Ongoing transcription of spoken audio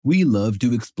We love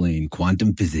to explain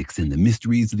quantum physics and the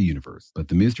mysteries of the universe, but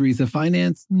the mysteries of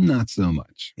finance, not so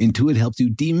much. Intuit helps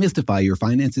you demystify your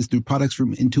finances through products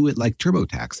from Intuit like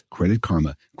TurboTax, Credit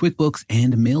Karma, QuickBooks,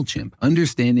 and MailChimp.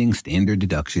 Understanding standard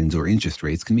deductions or interest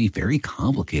rates can be very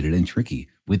complicated and tricky,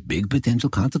 with big potential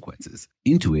consequences.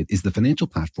 Intuit is the financial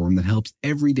platform that helps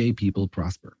everyday people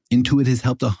prosper. Intuit has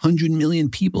helped 100 million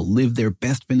people live their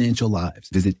best financial lives.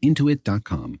 Visit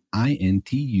Intuit.com, Intuit.com,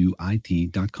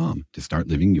 to start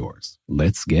living yours.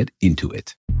 Let's get into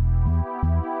it.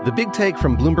 The Big Take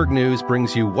from Bloomberg News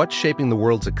brings you what's shaping the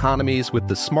world's economies with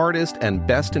the smartest and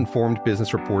best-informed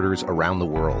business reporters around the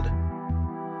world.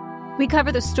 We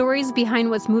cover the stories behind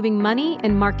what's moving money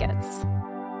and markets,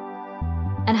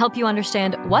 and help you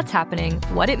understand what's happening,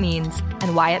 what it means,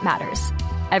 and why it matters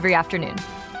every afternoon.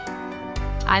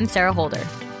 I'm Sarah Holder.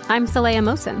 I'm Saleha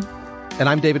Mohsin. And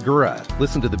I'm David Gura.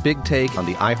 Listen to The Big Take on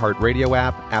the iHeartRadio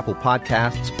app, Apple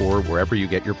Podcasts, or wherever you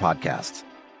get your podcasts.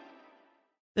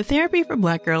 The Therapy for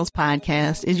Black Girls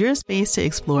podcast is your space to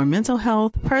explore mental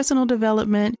health, personal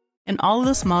development, and all of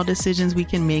the small decisions we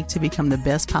can make to become the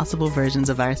best possible versions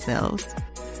of ourselves.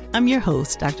 I'm your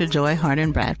host, Dr. Joy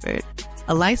Harden Bradford,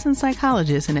 a licensed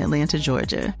psychologist in Atlanta,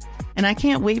 Georgia, and I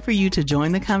can't wait for you to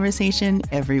join the conversation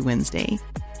every Wednesday.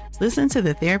 Listen to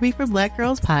the Therapy for Black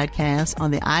Girls podcast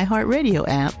on the iHeartRadio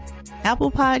app,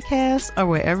 Apple Podcasts, or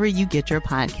wherever you get your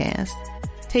podcasts.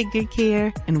 Take good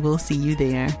care, and we'll see you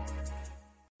there.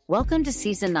 Welcome to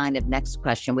Season 9 of Next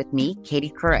Question with me, Katie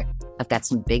Couric. I've got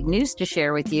some big news to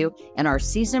share with you in our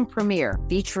season premiere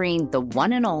featuring the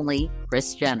one and only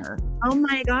Kris Jenner. Oh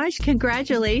my gosh,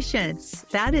 congratulations.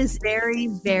 That is very,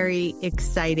 very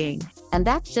exciting. And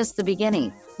that's just the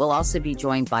beginning. We'll also be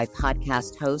joined by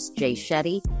podcast host Jay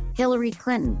Shetty, Hillary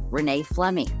Clinton, Renee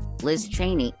Fleming, Liz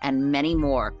Cheney, and many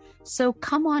more. So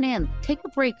come on in, take a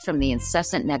break from the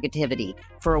incessant negativity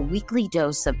for a weekly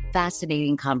dose of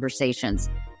fascinating conversations.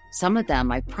 Some of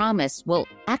them, I promise, will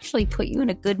actually put you in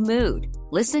a good mood.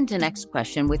 Listen to Next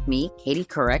Question with me, Katie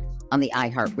Couric, on the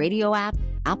iHeartRadio app,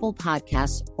 Apple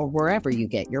Podcasts, or wherever you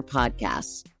get your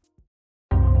podcasts.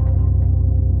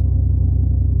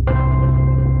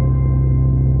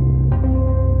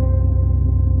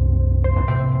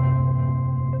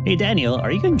 Hey, Daniel,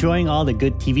 are you enjoying all the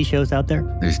good TV shows out there?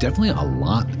 There's definitely a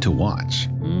lot to watch.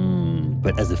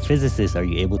 But as a physicist, are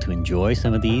you able to enjoy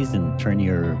some of these and turn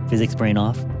your physics brain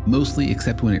off? Mostly,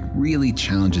 except when it really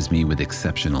challenges me with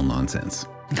exceptional nonsense.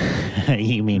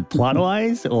 You mean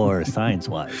plot-wise or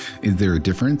science-wise? Is there a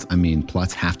difference? I mean,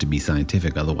 plots have to be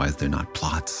scientific, otherwise they're not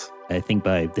plots. I think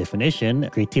by definition,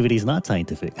 creativity is not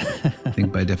scientific. I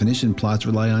think by definition, plots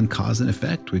rely on cause and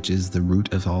effect, which is the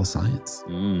root of all science.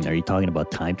 Are you talking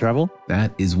about time travel?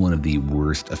 That is one of the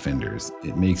worst offenders.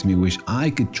 It makes me wish I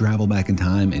could travel back in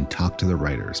time and talk to the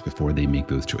writers before they make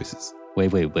those choices. Wait,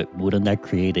 but wouldn't that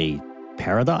create a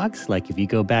paradox? Like if you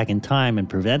go back in time and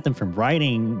prevent them from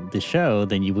writing the show,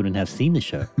 then you wouldn't have seen the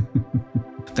show.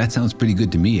 That sounds pretty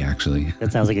good to me, actually.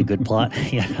 That sounds like a good plot.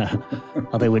 Yeah.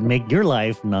 Although it would make your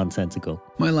life nonsensical.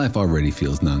 My life already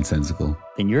feels nonsensical.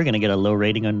 Then you're going to get a low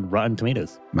rating on Rotten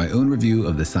Tomatoes. My own review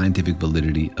of the scientific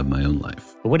validity of my own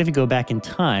life. But what if you go back in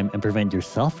time and prevent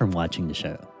yourself from watching the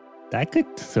show? That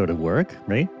could sort of work,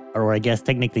 right? Or I guess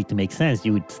technically to make sense,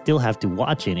 you would still have to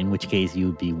watch it, in which case you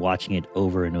would be watching it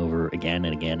over and over again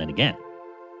and again and again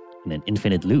in an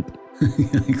infinite loop.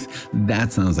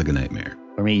 That sounds like a nightmare.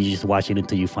 Or maybe you just watch it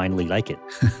until you finally like it.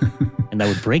 And that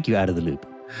would break you out of the loop.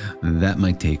 That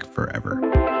might take forever.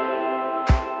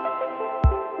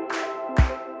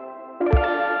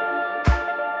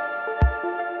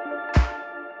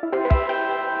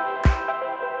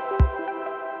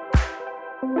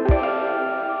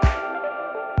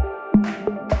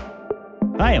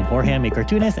 Hi, I'm Jorge. I'm a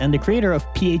cartoonist and the creator of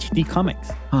PhD Comics.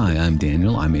 Hi, I'm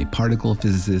Daniel. I'm a particle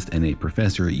physicist and a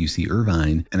professor at UC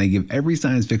Irvine, and I give every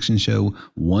science fiction show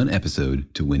one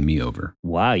episode to win me over.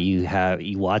 Wow, you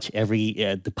watch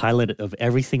the pilot of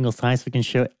every single science fiction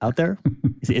show out there?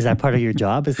 Is that part of your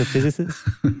job as a physicist?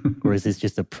 Or is this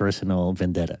just a personal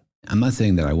vendetta? I'm not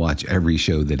saying that I watch every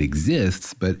show that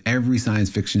exists, but every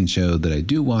science fiction show that I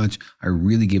do watch, I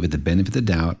really give it the benefit of the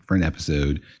doubt for an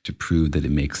episode to prove that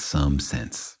it makes some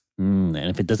sense. And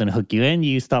if it doesn't hook you in,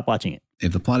 you stop watching it.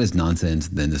 If the plot is nonsense,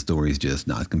 then the story is just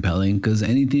not compelling because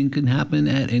anything can happen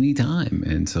at any time.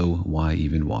 And so why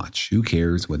even watch? Who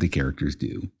cares what the characters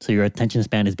do? So your attention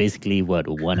span is basically,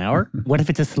 1 hour? What if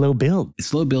it's a slow build? A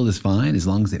slow build is fine as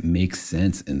long as it makes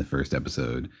sense in the first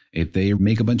episode. If they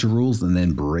make a bunch of rules and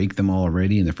then break them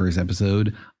already in the first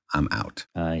episode, I'm out.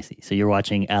 I see. So you're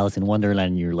watching Alice in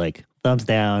Wonderland and you're like, thumbs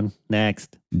down,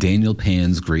 next. Daniel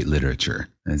Pan's great literature.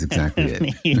 That's exactly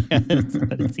it. Yeah, that's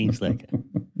what it seems like.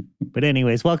 But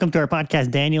anyways, welcome to our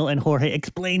podcast, Daniel and Jorge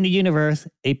Explain the Universe,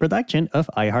 a production of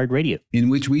iHeartRadio. In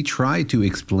which we try to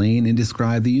explain and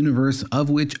describe the universe, of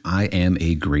which I am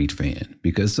a great fan.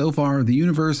 Because so far, the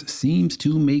universe seems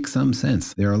to make some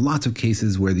sense. There are lots of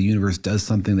cases where the universe does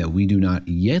something that we do not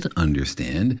yet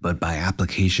understand, but by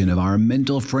application of our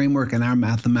mental framework and our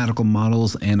mathematical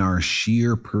models and our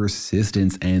sheer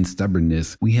persistence and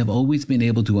stubbornness, we have always been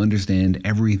able to understand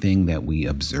everything that we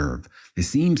observe. There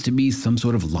seems to be some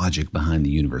sort of logic behind the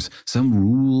universe, some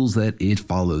rules that it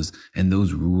follows, and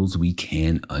those rules we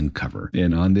can uncover.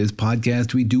 And on this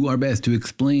podcast, we do our best to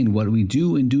explain what we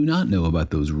do and do not know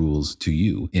about those rules to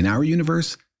you in our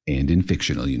universe and in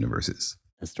fictional universes.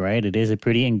 That's right. It is a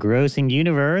pretty engrossing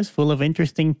universe full of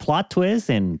interesting plot twists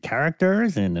and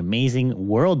characters and amazing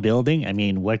world building. I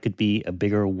mean, what could be a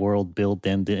bigger world build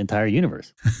than the entire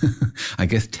universe? I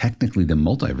guess technically the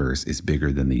multiverse is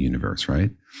bigger than the universe,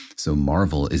 right? So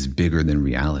Marvel is bigger than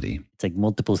reality. It's like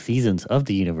multiple seasons of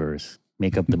the universe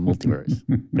make up the multiverse.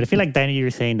 But I feel like, Danny, you're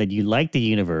saying that you like the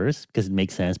universe because it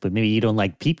makes sense, but maybe you don't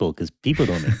like people because people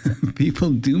don't make sense.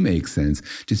 People do make sense.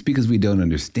 Just because we don't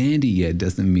understand it yet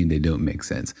doesn't mean they don't make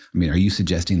sense. I mean, are you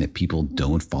suggesting that people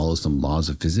don't follow some laws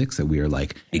of physics, that we are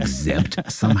like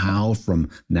exempt somehow from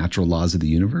natural laws of the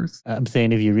universe? I'm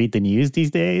saying if you read the news these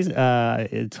days,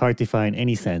 it's hard to find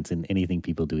any sense in anything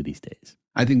people do these days.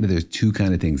 I think that there's two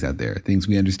kind of things out there, things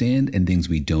we understand and things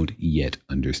we don't yet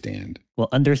understand. Well,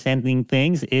 understanding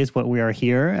things is what we are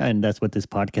here, and that's what this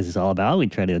podcast is all about. We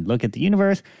try to look at the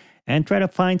universe and try to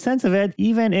find sense of it,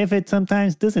 even if it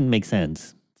sometimes doesn't make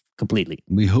sense completely.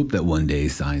 We hope that one day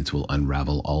science will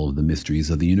unravel all of the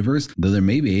mysteries of the universe, though there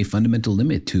may be a fundamental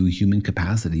limit to human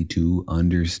capacity to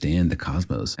understand the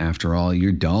cosmos. After all,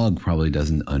 your dog probably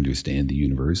doesn't understand the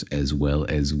universe as well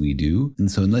as we do.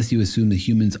 And so unless you assume that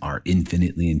humans are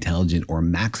infinitely intelligent or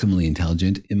maximally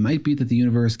intelligent, it might be that the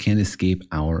universe can escape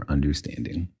our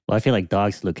understanding. Well, I feel like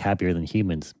dogs look happier than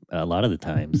humans a lot of the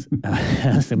times.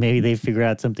 So maybe they figure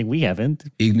out something we haven't.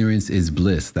 Ignorance is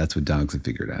bliss. That's what dogs have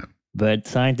figured out. But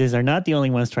scientists are not the only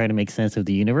ones trying to make sense of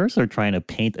the universe or trying to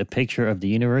paint a picture of the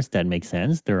universe that makes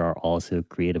sense. There are also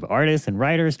creative artists and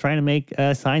writers trying to make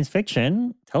science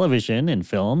fiction, television, and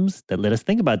films that let us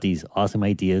think about these awesome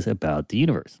ideas about the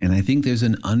universe. And I think there's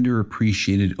an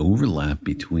underappreciated overlap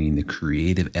between the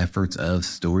creative efforts of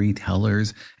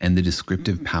storytellers and the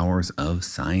descriptive powers of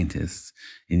scientists.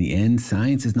 In the end,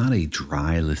 science is not a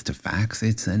dry list of facts.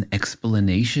 It's an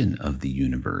explanation of the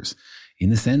universe. In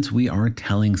the sense, we are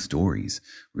telling stories.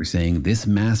 We're saying this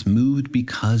mass moved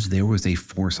because there was a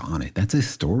force on it. That's a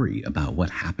story about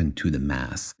what happened to the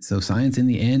mass. So science in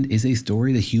the end is a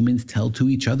story that humans tell to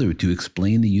each other to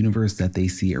explain the universe that they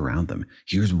see around them.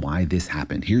 Here's why this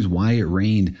happened. Here's why it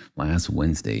rained last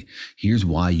Wednesday. Here's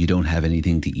why you don't have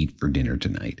anything to eat for dinner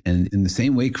tonight. And in the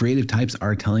same way, creative types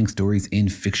are telling stories in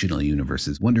fictional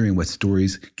universes, wondering what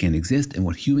stories can exist and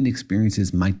what human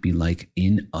experiences might be like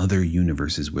in other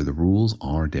universes where the rules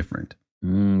are different.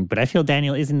 But I feel,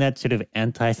 Daniel, isn't that sort of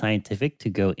anti-scientific to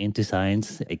go into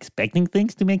science expecting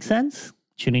things to make sense?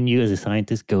 Shouldn't you, as a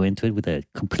scientist, go into it with a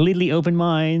completely open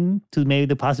mind to maybe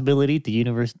the possibility the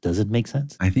universe doesn't make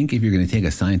sense? I think if you're going to take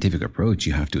a scientific approach,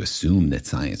 you have to assume that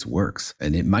science works.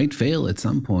 And it might fail at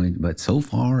some point, but so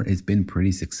far it's been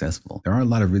pretty successful. There are a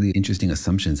lot of really interesting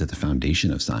assumptions at the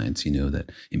foundation of science,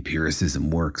 that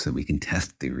empiricism works, that we can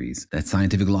test theories, that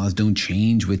scientific laws don't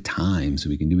change with time, so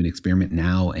we can do an experiment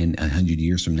now and 100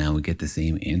 years from now we get the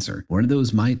same answer. One of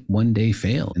those might one day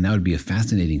fail, and that would be a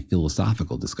fascinating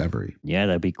philosophical discovery.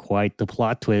 Yeah, that'd be quite the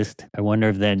plot twist. I wonder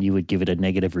if then you would give it a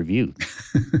negative review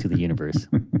to the universe.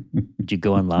 Would you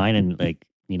go online and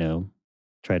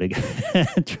try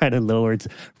to lower its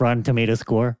Rotten Tomato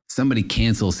score? Somebody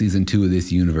cancel season 2 of this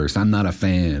universe. I'm not a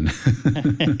fan.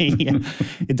 Yeah,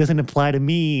 it doesn't apply to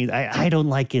me. I don't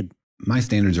like it. My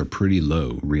standards are pretty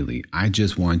low, really. I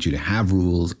just want you to have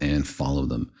rules and follow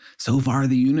them. So far,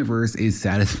 the universe is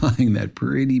satisfying that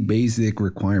pretty basic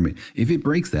requirement. If it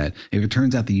breaks that, if it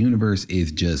turns out the universe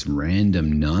is just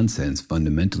random nonsense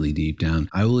fundamentally deep down,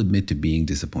 I will admit to being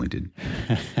disappointed.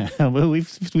 Well, we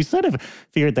sort of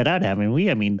figured that out, haven't we?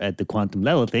 I mean, at the quantum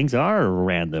level, things are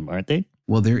random, aren't they?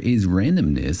 Well, there is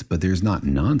randomness, but there's not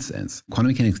nonsense.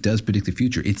 Quantum mechanics does predict the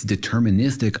future. It's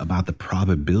deterministic about the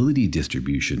probability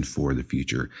distribution for the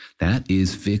future. That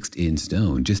is fixed in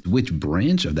stone. Just which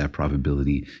branch of that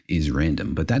probability is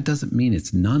random. But that doesn't mean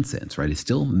it's nonsense, right? It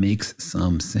still makes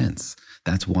some sense.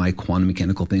 That's why quantum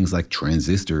mechanical things like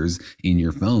transistors in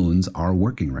your phones are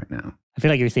working right now. I feel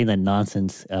like you're saying that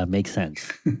nonsense makes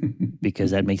sense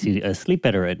because that makes you sleep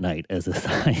better at night as a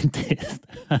scientist.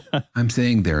 I'm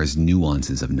saying there is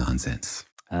nuances of nonsense.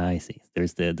 I see.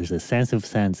 There's a sense of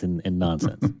sense in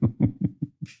nonsense.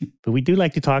 But we do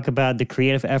like to talk about the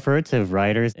creative efforts of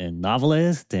writers and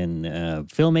novelists and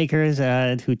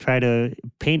filmmakers who try to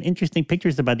paint interesting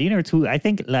pictures about the universe, who I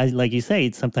think, like you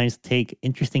say, sometimes take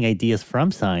interesting ideas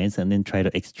from science and then try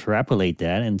to extrapolate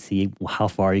that and see how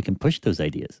far you can push those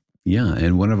ideas. Yeah,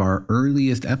 and one of our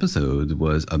earliest episodes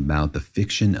was about the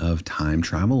fiction of time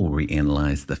travel, where we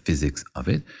analyzed the physics of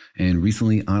it. And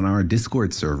recently on our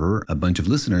Discord server, a bunch of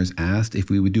listeners asked if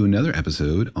we would do another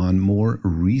episode on more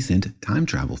recent time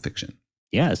travel fiction.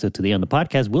 Yeah, so today on the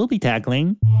podcast, we'll be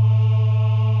tackling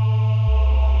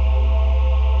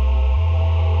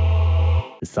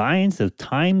the science of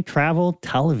time travel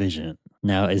television.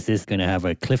 Now, is this going to have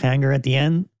a cliffhanger at the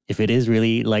end, if it is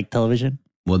really like television?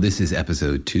 Well, this is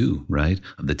episode 2, right,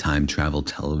 of the time travel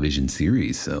television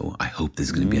series. So I hope this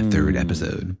is going to be a third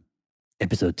episode.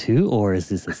 Episode 2, or is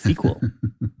this a sequel?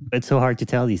 It's so hard to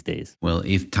tell these days. Well,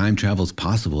 if time travel is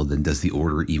possible, then does the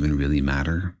order even really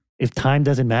matter? If time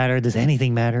doesn't matter, does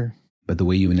anything matter? But the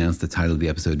way you announced the title of the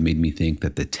episode made me think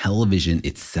that the television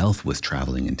itself was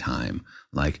traveling in time.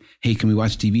 Like, hey, can we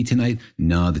watch TV tonight?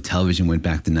 No, the television went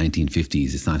back to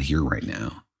 1950s. It's not here right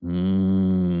now.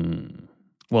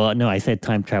 Well, no, I said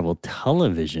time travel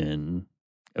television.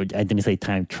 I didn't say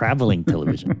time traveling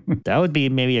television. That would be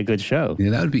maybe a good show. Yeah,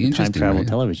 that would be interesting. Time travel right?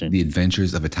 television. The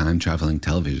Adventures of a Time Traveling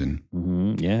Television.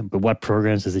 Yeah, but what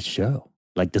programs does it show?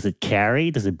 Like, does it carry?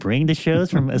 Does it bring the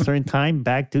shows from a certain time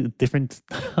back to different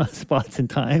spots in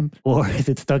time? Or is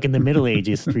it stuck in the Middle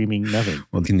Ages streaming nothing?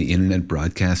 Well, can the internet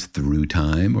broadcast through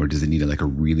time, or does it need like a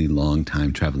really long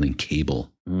time traveling cable?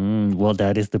 Well,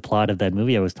 that is the plot of that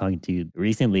movie I was talking to you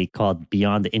recently called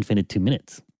Beyond the Infinite 2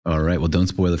 Minutes. All right. Well, don't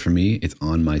spoil it for me. It's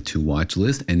on my to-watch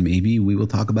list, and maybe we will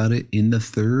talk about it in the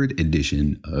 3rd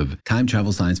edition of Time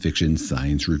Travel Science Fiction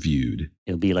Science Reviewed.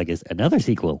 It'll be like another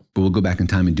sequel. But we'll go back in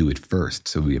time and do it first,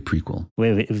 so it'll be a prequel.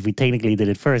 Wait, if we technically did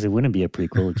it first, it wouldn't be a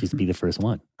prequel. It would just be the first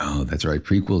one. Oh, that's right.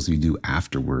 Prequels we do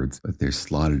afterwards, but they're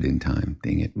slotted in time.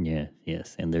 Dang it. Yeah,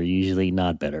 yes. And they're usually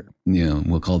not better. Yeah,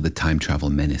 we'll call it the Time Travel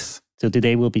Menace. So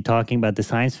today we'll be talking about the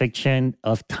science fiction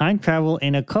of time travel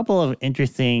in a couple of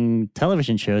interesting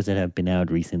television shows that have been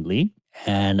out recently.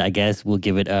 And I guess we'll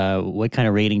give it, what kind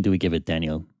of rating do we give it,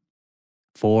 Daniel?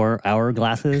 4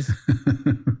 hourglasses?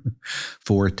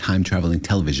 4 time traveling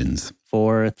televisions.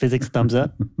 4 physics thumbs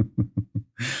up?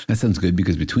 That sounds good,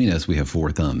 because between us, we have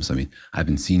 4 thumbs. I mean, I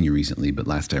haven't seen you recently, but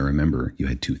last I remember, you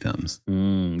had 2 thumbs.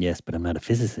 Yes, but I'm not a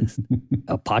physicist.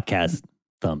 A podcast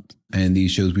thumbs. And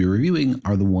these shows we're reviewing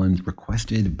are the ones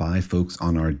requested by folks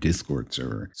on our Discord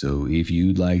server. So if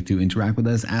you'd like to interact with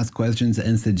us, ask questions,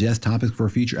 and suggest topics for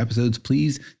future episodes,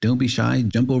 please don't be shy.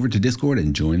 Jump over to Discord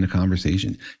and join the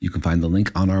conversation. You can find the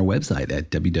link on our website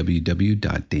at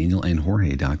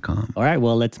www.danielandjorge.com. All right,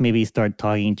 well, let's maybe start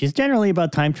talking just generally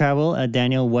about time travel.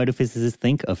 Daniel, what do physicists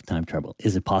think of time travel?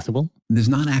 Is it possible? There's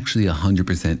not actually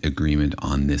 100% agreement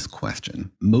on this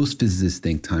question. Most physicists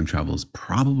think time travel is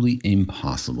probably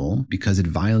impossible because it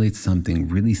violates something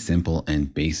really simple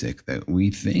and basic that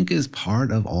we think is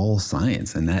part of all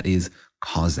science, and that is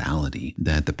causality,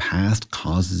 that the past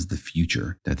causes the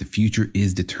future, that the future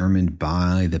is determined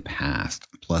by the past,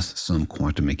 plus some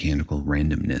quantum mechanical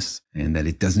randomness, and that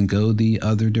it doesn't go the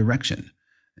other direction.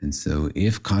 And so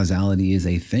if causality is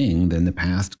a thing, then the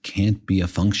past can't be a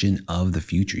function of the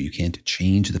future. You can't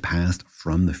change the past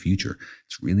from the future.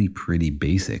 It's really pretty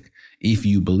basic if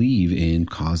you believe in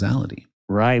causality.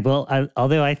 Right. Well,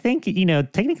 although I think,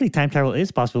 technically time travel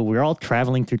is possible. We're all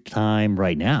traveling through time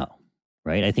right now,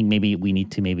 right? I think maybe we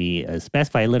need to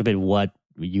specify a little bit what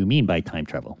you mean by time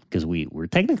travel, because we're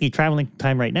technically traveling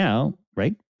time right now,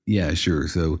 right? Yeah, sure.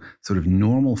 So sort of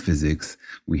normal physics,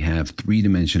 we have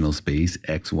 3-dimensional space,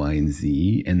 X, Y, and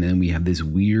Z, and then we have this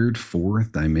weird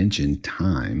 4th dimension,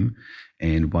 time.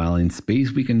 And while in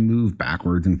space we can move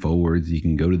backwards and forwards, you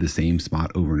can go to the same spot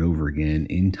over and over again.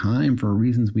 In time, for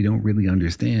reasons we don't really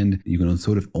understand, you can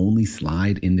sort of only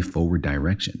slide in the forward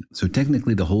direction. So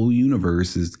technically the whole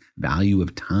universe's value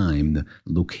of time, the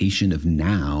location of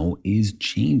now, is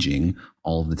changing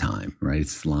all the time, right?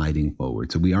 It's sliding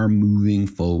forward. So we are moving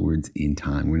forwards in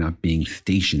time. We're not being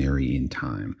stationary in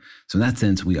time. So in that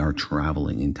sense, we are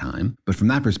traveling in time. But from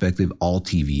that perspective, all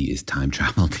TV is time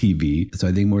travel TV. So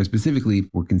I think more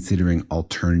specifically, we're considering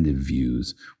alternative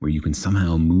views where you can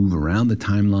somehow move around the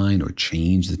timeline or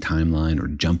change the timeline or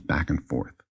jump back and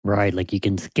forth. Right, like you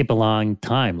can skip along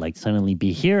time, like suddenly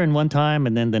be here in one time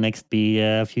and then the next be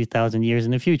a few thousand years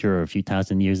in the future or a few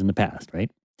thousand years in the past, right?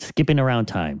 Skipping around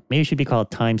time. Maybe it should be called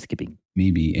time skipping.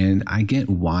 Maybe. And I get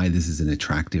why this is an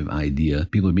attractive idea.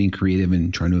 People are being creative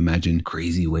and trying to imagine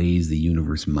crazy ways the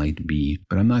universe might be.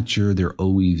 But I'm not sure they're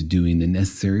always doing the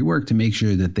necessary work to make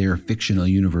sure that their fictional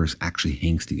universe actually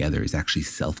hangs together, is actually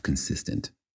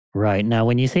self-consistent. Right. Now,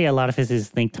 when you say a lot of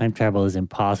physicists think time travel is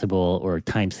impossible or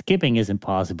time skipping is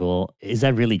impossible, is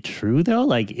that really true, though?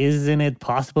 Like, isn't it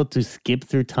possible to skip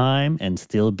through time and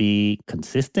still be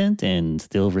consistent and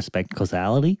still respect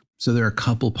causality? So there are a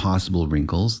couple possible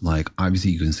wrinkles. Like,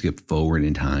 obviously, you can skip forward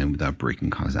in time without breaking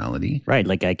causality. Right.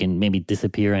 Like, I can maybe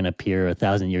disappear and appear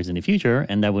 1,000 years in the future,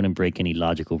 and that wouldn't break any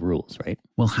logical rules, right?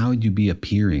 Well, how would you be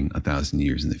appearing 1,000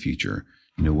 years in the future?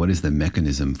 What is the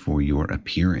mechanism for your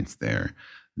appearance there?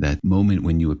 That moment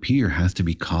when you appear has to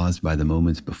be caused by the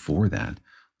moments before that.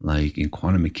 Like in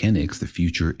quantum mechanics, the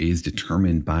future is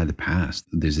determined by the past.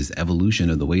 There's this evolution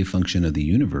of the wave function of the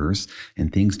universe,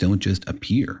 and things don't just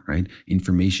appear, right?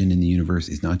 Information in the universe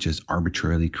is not just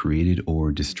arbitrarily created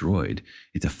or destroyed.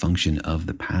 It's a function of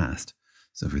the past.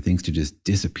 So for things to just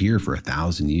disappear for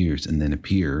 1,000 years and then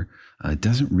appear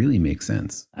doesn't really make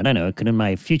sense. I don't know. Couldn't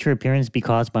my future appearance be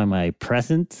caused by my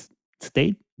present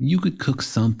state? You could cook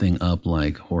something up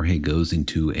like Jorge goes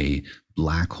into a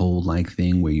black hole-like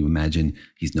thing where you imagine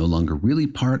he's no longer really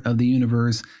part of the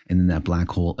universe, and then that black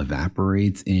hole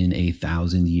evaporates in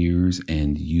 1,000 years,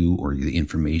 and you or the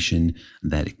information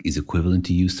that is equivalent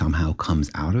to you somehow comes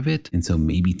out of it. And so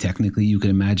maybe technically you could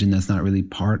imagine that's not really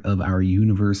part of our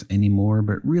universe anymore,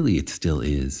 but really it still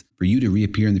is. For you to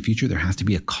reappear in the future, there has to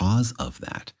be a cause of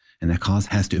that. And that cause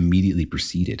has to immediately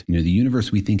precede it. The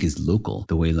universe we think is local,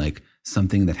 the way like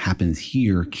something that happens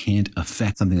here can't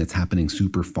affect something that's happening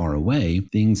super far away.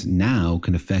 Things now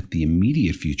can affect the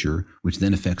immediate future, which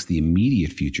then affects the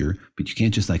immediate future. But you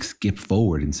can't just like skip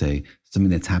forward and say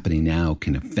something that's happening now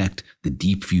can affect the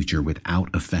deep future without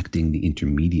affecting the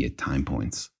intermediate time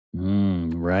points.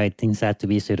 Right. Things have to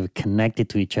be sort of connected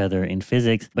to each other in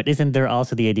physics. But isn't there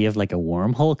also the idea of like a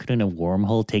wormhole? Couldn't a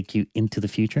wormhole take you into the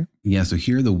future? Yeah, so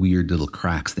here are the weird little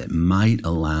cracks that might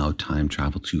allow time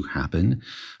travel to happen.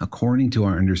 According to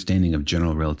our understanding of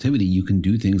general relativity, you can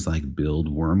do things like build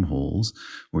wormholes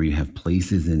where you have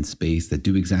places in space that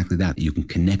do exactly that. You can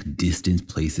connect distant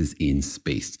places in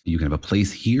space. You can have a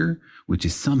place here which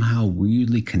is somehow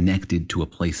weirdly connected to a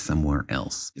place somewhere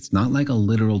else. It's not like a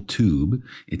literal tube.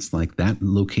 It's like that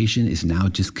location is now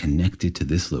just connected to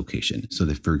this location. So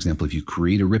that, for example, if you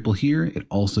create a ripple here, it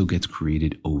also gets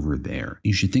created over there.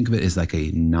 You should think of it as like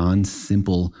a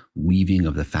non-simple weaving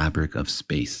of the fabric of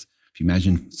space. If you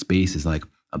imagine space as like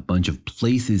a bunch of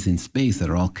places in space that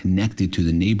are all connected to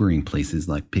the neighboring places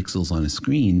like pixels on a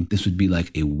screen, this would be like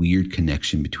a weird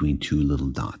connection between two little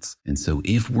dots. And so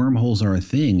if wormholes are a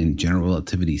thing, and general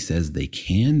relativity says they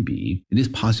can be, it is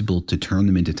possible to turn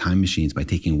them into time machines by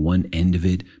taking one end of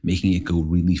it, making it go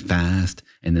really fast,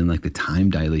 and then like the time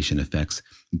dilation effects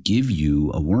give you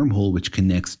a wormhole which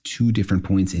connects two different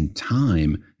points in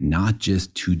time, not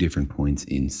just two different points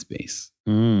in space.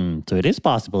 So it is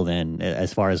possible then,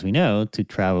 as far as we know, to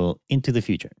travel into the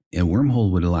future. A wormhole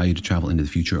would allow you to travel into the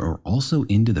future or also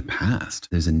into the past.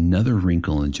 There's another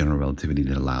wrinkle in general relativity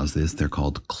that allows this. They're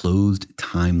called closed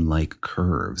time-like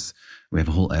curves. We have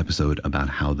a whole episode about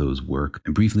how those work.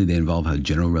 And briefly, they involve how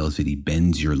general relativity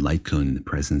bends your light cone in the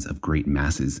presence of great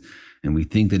masses. And we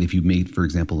think that if you made, for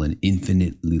example, an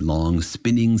infinitely long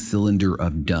spinning cylinder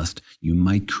of dust, you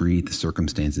might create the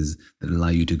circumstances that allow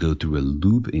you to go through a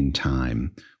loop in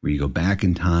time, where you go back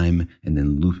in time and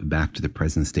then loop back to the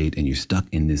present state, and you're stuck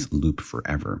in this loop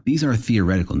forever. These are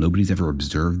theoretical. Nobody's ever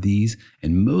observed these,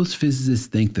 and most physicists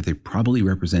think that they probably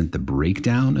represent the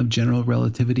breakdown of general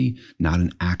relativity, not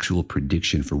an actual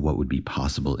prediction for what would be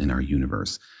possible in our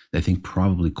universe. They think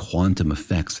probably quantum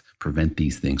effects prevent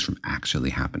these things from actually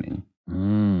happening.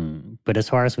 But as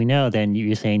far as we know, then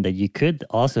you're saying that you could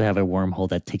also have a wormhole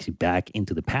that takes you back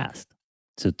into the past.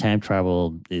 So time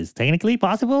travel is technically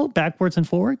possible backwards and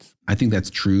forwards? I think that's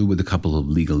true with a couple of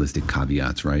legalistic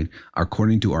caveats, right?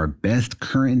 According to our best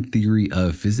current theory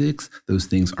of physics, those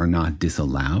things are not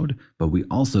disallowed, but we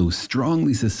also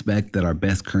strongly suspect that our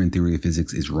best current theory of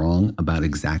physics is wrong about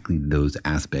exactly those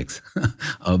aspects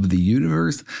of the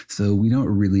universe. So we don't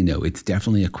really know. It's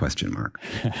definitely a question mark.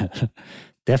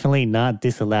 Definitely not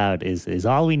disallowed is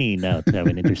all we need now to have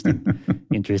an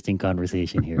interesting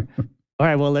conversation here. All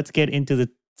right, well, let's get into the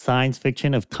science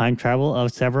fiction of time travel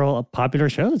of several popular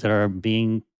shows that are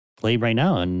being played right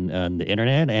now on the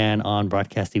internet and on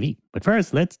broadcast TV. But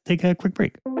first, let's take a quick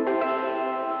break.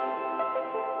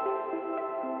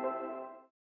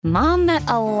 Mom met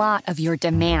a lot of your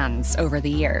demands over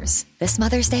the years. This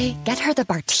Mother's Day, get her the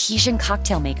Bartesian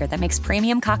cocktail maker that makes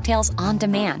premium cocktails on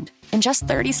demand. In just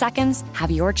 30 seconds, have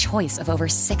your choice of over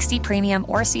 60 premium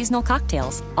or seasonal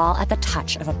cocktails, all at the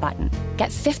touch of a button. Get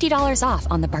 $50 off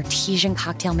on the Bartesian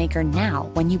Cocktail Maker now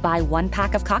when you buy 1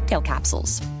 pack of cocktail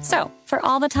capsules. So, for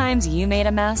all the times you made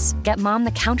a mess, get Mom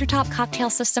the countertop cocktail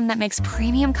system that makes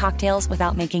premium cocktails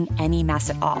without making any mess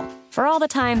at all. For all the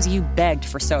times you begged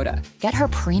for soda, get her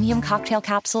premium cocktail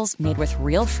capsules made with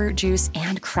real fruit juice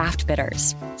and craft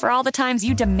bitters. For all the times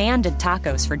you demanded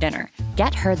tacos for dinner,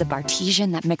 get her the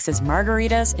Bartesian that mixes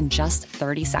margaritas in just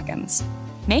 30 seconds.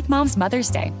 Make Mom's Mother's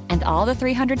Day and all the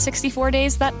 364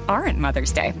 days that aren't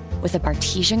Mother's Day with a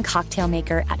Bartesian Cocktail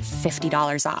Maker at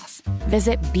 $50 off.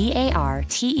 Visit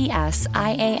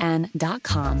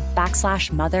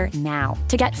BARTESIAN.com/mother now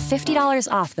to get $50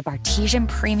 off the Bartesian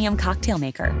Premium Cocktail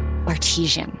Maker.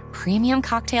 Bartesian, premium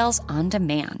cocktails on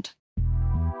demand.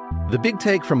 The Big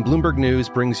Take from Bloomberg News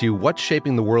brings you what's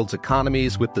shaping the world's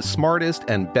economies with the smartest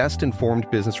and best-informed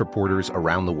business reporters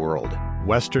around the world.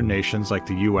 Western nations like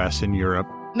the U.S. and Europe.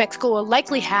 Mexico will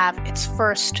likely have its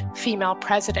first female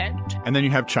president. And then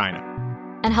you have China.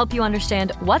 And help you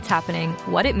understand what's happening,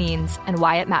 what it means, and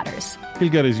why it matters. He'll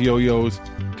get his yo-yos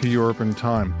to Europe in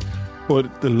time.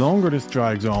 But the longer this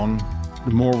drags on,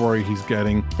 the more worry he's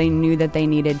getting. They knew that they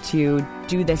needed to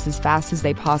do this as fast as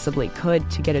they possibly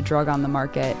could to get a drug on the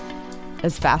market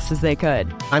as fast as they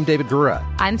could. I'm David Gura.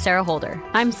 I'm Sarah Holder.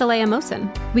 I'm Saleha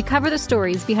Mohsin. We cover the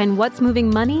stories behind what's moving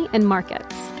money and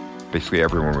markets. Basically,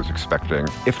 everyone was expecting,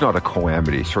 if not a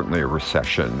calamity, certainly a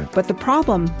recession. But the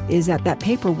problem is that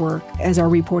paperwork, as our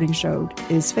reporting showed,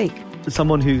 is fake. As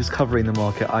someone who's covering the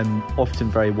market, I'm often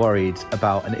very worried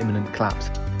about an imminent collapse.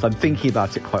 So I'm thinking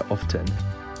about it quite often.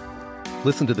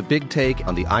 Listen to The Big Take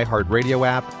on the iHeartRadio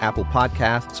app, Apple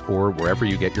Podcasts, or wherever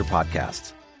you get your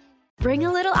podcasts. Bring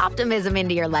a little optimism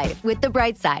into your life with The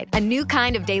Bright Side, a new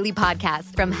kind of daily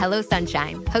podcast from Hello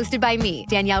Sunshine, hosted by me,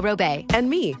 Danielle Robay. And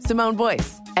me, Simone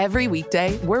Boyce. Every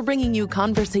weekday, we're bringing you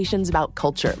conversations about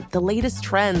culture, the latest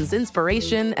trends,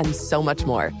 inspiration, and so much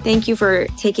more. Thank you for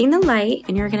taking the light,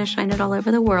 and you're going to shine it all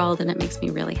over the world, and it makes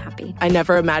me really happy. I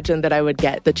never imagined that I would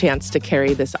get the chance to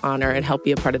carry this honor and help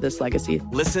be a part of this legacy.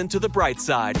 Listen to The Bright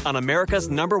Side on America's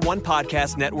 #1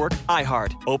 podcast network,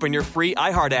 iHeart. Open your free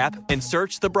iHeart app and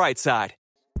search The Bright Side.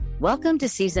 Welcome to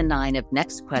Season 9 of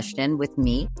Next Question with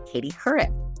me, Katie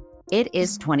Couric. It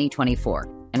is 2024,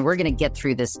 and we're going to get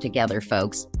through this together,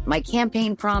 folks. My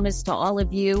campaign promise to all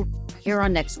of you here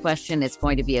on Next Question, it's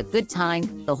going to be a good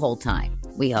time the whole time,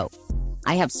 we hope.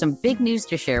 I have some big news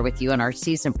to share with you in our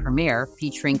season premiere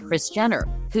featuring Kris Jenner,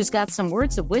 who's got some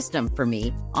words of wisdom for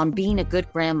me on being a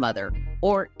good grandmother,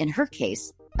 or in her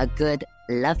case, a good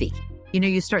lovey. You know,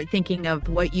 you start thinking of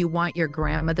what you want your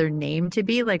grandmother name to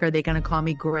be. Like, are they going to call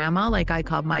me grandma like I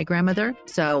called my grandmother?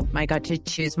 So I got to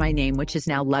choose my name, which is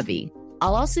now Lovey.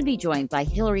 I'll also be joined by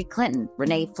Hillary Clinton,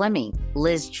 Renee Fleming,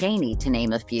 Liz Cheney, to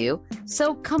name a few.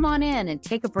 So come on in and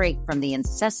take a break from the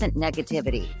incessant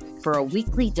negativity for a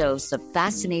weekly dose of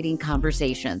fascinating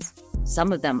conversations.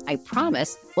 Some of them, I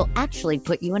promise, will actually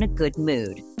put you in a good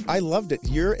mood. I loved it.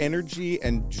 Your energy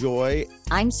and joy.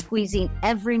 I'm squeezing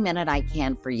every minute I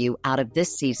can for you out of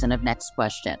this season of Next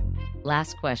Question.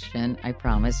 Last question, I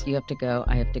promise. You have to go,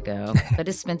 I have to go. But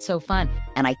it's been so fun,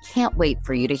 and I can't wait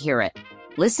for you to hear it.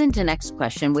 Listen to Next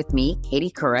Question with me, Katie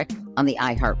Couric, on the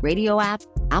iHeartRadio app,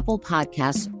 Apple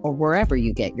Podcasts, or wherever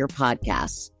you get your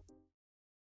podcasts.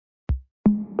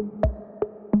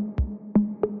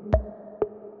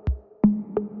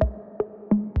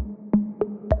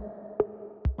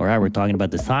 All right, we're talking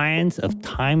about the science of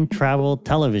time travel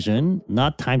television,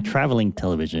 not time traveling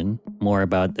television, more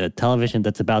about the television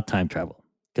that's about time travel,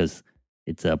 because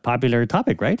it's a popular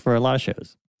topic, right, for a lot of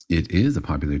shows. It is a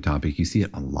popular topic. You see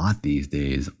it a lot these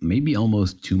days, maybe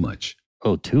almost too much.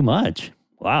 Oh, too much?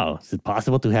 Wow. Is it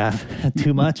possible to have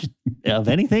too much of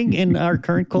anything in our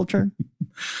current culture?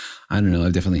 I don't know.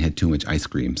 I've definitely had too much ice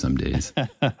cream some days.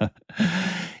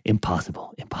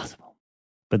 Impossible.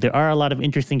 But there are a lot of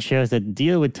interesting shows that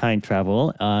deal with time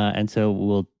travel, and so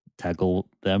we'll tackle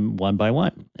them one by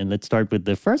one. And let's start with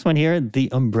the first one here, The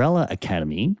Umbrella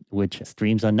Academy, which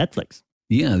streams on Netflix.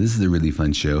 Yeah, this is a really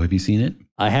fun show. Have you seen it?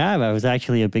 I have. I was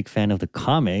actually a big fan of the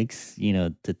comics,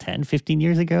 to 10, 15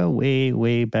 years ago,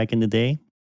 way back in the day.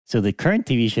 So the current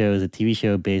TV show is a TV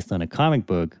show based on a comic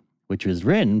book, which was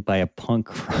written by a punk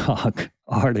rock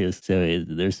artist. So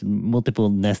there's multiple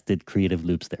nested creative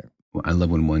loops there. Well, I love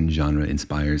when one genre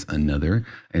inspires another.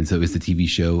 And so is the TV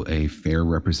show a fair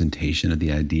representation of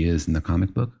the ideas in the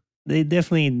comic book? They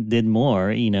definitely did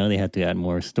more. They had to add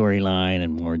more storyline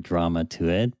and more drama to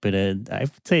it. But I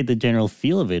would say the general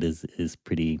feel of it is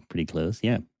pretty close,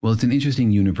 yeah. Well, it's an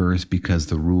interesting universe because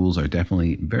the rules are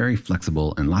definitely very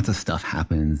flexible and lots of stuff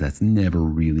happens that's never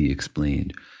really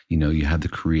explained. You know, you have the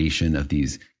creation of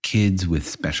these kids with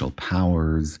special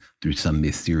powers through some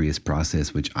mysterious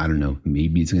process, which I don't know,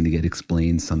 maybe it's going to get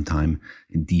explained sometime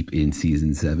deep in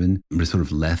season 7. But it's sort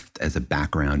of left as a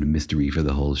background mystery for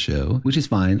the whole show, which is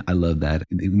fine. I love that.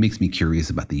 It makes me curious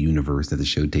about the universe that the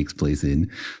show takes place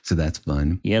in. So that's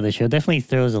fun. Yeah, the show definitely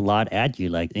throws a lot at you.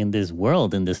 Like in this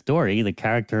world, in this story, the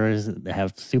characters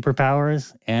have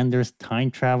superpowers and there's time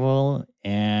travel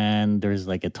and there's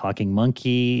like a talking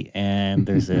monkey and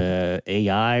there's a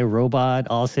AI robot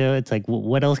also. It's like,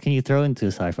 what else can you throw into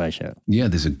a sci-fi show? Yeah,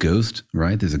 there's a ghost,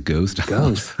 right? There's a ghost.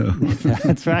 Ghost.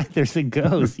 That's right. There's a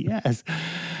ghost. Yes.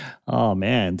 Oh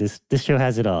man, this show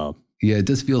has it all. Yeah, it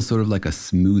does feel sort of like a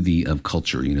smoothie of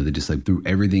culture. You know, they just like threw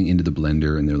everything into the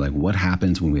blender and they're like, what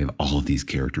happens when we have all of these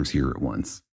characters here at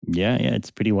once? Yeah, it's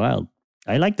pretty wild.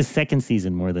 I like the second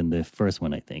season more than the first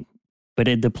one, I think.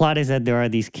 But the plot is that there are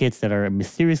these kids that are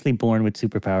mysteriously born with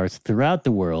superpowers throughout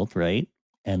the world, right?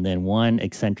 And then one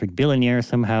eccentric billionaire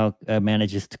somehow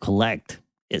manages to collect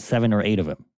 7 or 8 of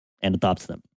them and adopts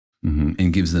them. Mm-hmm.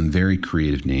 And gives them very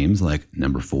creative names like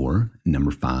number 4,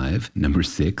 number 5, number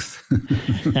 6.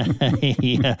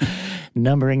 Yeah,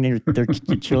 numbering their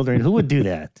children. Who would do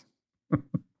that?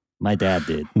 My dad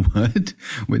did. What?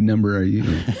 What number are you?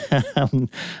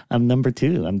 I'm number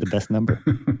 2. I'm the best number.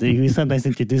 He sometimes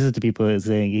introduces to people as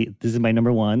saying, this is my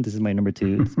number 1, this is my number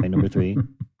 2, this is my number 3.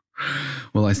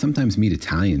 Well, I sometimes meet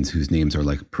Italians whose names are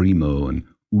like Primo and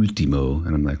Ultimo.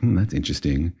 And I'm like, that's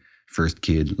interesting. First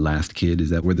kid, last kid.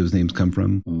 Is that where those names come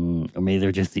from? Or maybe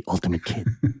they're just the ultimate kid.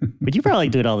 But you probably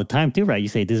do it all the time too, right? You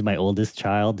say, this is my oldest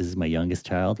child. This is my youngest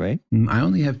child, right? I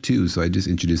only have 2, so I just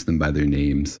introduce them by their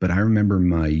names. But I remember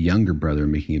my younger brother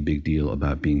making a big deal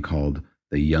about being called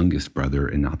the youngest brother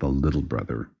and not the little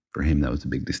brother. For him, that was a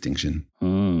big distinction.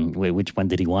 Wait, which one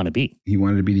did he want to be? He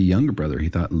wanted to be the younger brother. He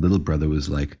thought little brother was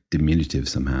like diminutive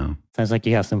somehow. Sounds like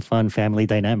you have some fun family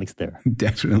dynamics there.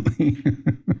 Definitely.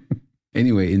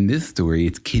 Anyway, in this story,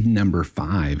 it's kid number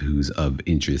 5 who's of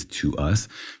interest to us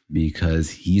because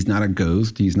he's not a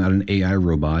ghost. He's not an AI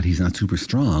robot. He's not super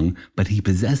strong, but he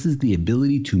possesses the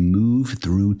ability to move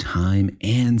through time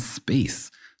and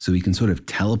space. So he can sort of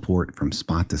teleport from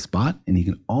spot to spot, and he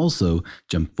can also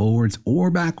jump forwards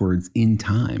or backwards in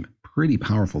time. Pretty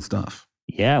powerful stuff.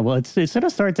 Yeah, well, it sort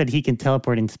of starts that he can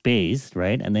teleport in space,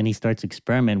 right? And then he starts to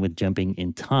experiment with jumping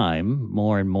in time,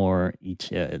 more and more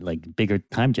each, like bigger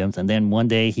time jumps. And then one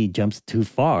day he jumps too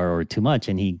far or too much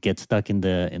and he gets stuck in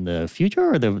the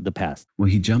future or the past. Well,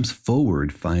 he jumps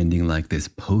forward, finding like this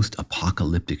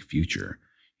post-apocalyptic future.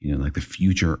 You know, like the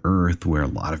future Earth where a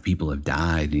lot of people have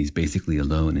died and he's basically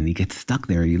alone and he gets stuck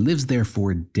there. He lives there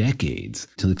for decades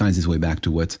till he finds his way back to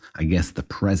what's, I guess, the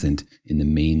present in the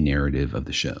main narrative of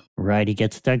the show. Right. He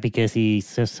gets stuck because he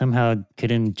somehow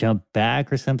couldn't jump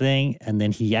back or something. And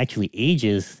then he actually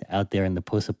ages out there in the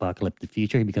post-apocalyptic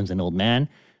future. He becomes an old man.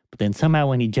 But then somehow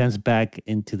when he jumps back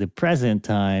into the present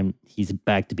time, he's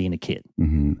back to being a kid.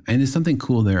 Mm-hmm. And there's something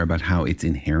cool there about how it's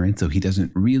inherent. So he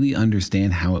doesn't really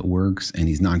understand how it works and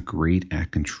he's not great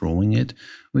at controlling it,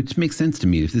 which makes sense to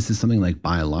me. If this is something like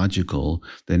biological,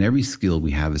 then every skill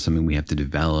we have is something we have to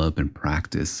develop and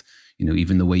practice. You know,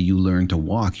 even the way you learn to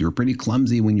walk, you're pretty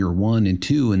clumsy when you're 1 and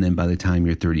 2. And then by the time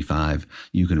you're 35,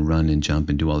 you can run and jump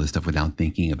and do all this stuff without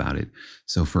thinking about it.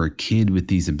 So for a kid with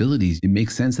these abilities, it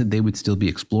makes sense that they would still be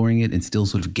exploring it and still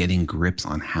sort of getting grips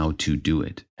on how to do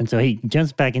it. And so he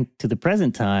jumps back into the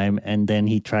present time and then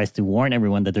he tries to warn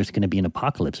everyone that there's going to be an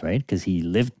apocalypse, right? Because he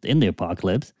lived in the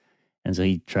apocalypse. And so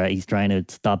he's trying to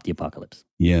stop the apocalypse.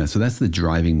 Yeah, so that's the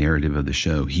driving narrative of the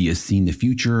show. He has seen the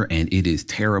future and it is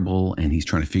terrible and he's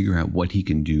trying to figure out what he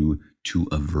can do to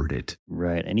avert it.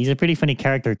 Right. And he's a pretty funny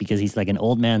character because he's like an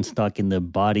old man stuck in the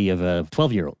body of a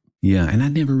 12-year-old. Yeah, and I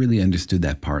never really understood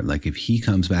that part. Like if he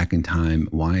comes back in time,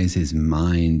 why is his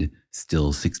mind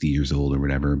still 60 years old or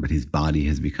whatever, but his body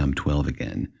has become 12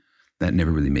 again? That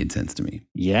never really made sense to me.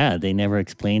 Yeah, they never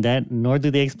explained that, nor do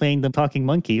they explain the talking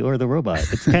monkey or the robot.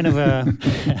 It's kind of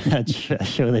a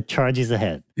show that charges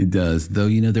ahead. It does, though,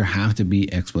 you know, there have to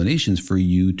be explanations for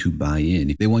you to buy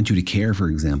in. If they want you to care, for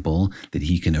example, that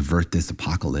he can avert this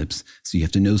apocalypse, so you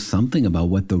have to know something about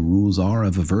what the rules are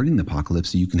of averting the apocalypse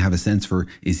so you can have a sense for,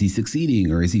 is he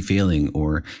succeeding or is he failing?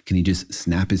 Or can he just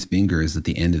snap his fingers at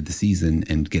the end of the season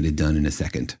and get it done in a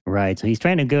second? Right, so he's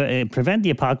trying to go prevent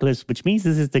the apocalypse, which means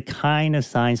this is the kind of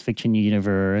science fiction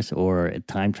universe or a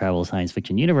time travel science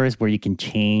fiction universe where you can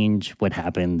change what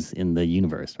happens in the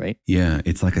universe, right? Yeah,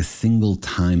 it's like a single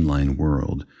timeline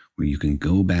world where you can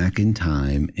go back in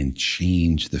time and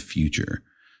change the future.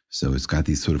 So it's got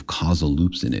these sort of causal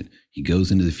loops in it. He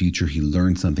goes into the future, he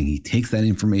learns something, he takes that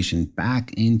information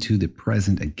back into the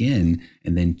present again,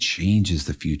 and then changes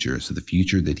the future. So the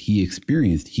future that he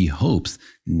experienced, he hopes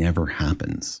never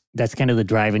happens. That's kind of the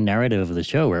driving narrative of the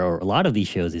show, or a lot of these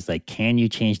shows is like, can you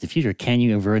change the future? Can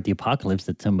you avert the apocalypse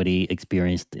that somebody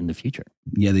experienced in the future?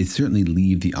 Yeah, they certainly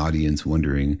leave the audience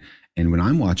wondering. And when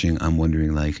I'm watching, I'm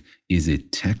wondering, like, is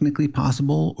it technically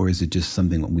possible, or is it just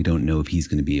something we don't know if he's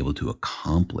going to be able to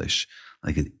accomplish?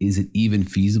 Like, is it even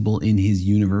feasible in his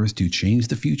universe to change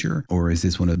the future? Or is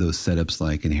this one of those setups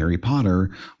like in Harry Potter,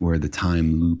 where the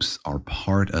time loops are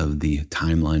part of the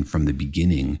timeline from the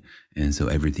beginning, and so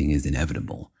everything is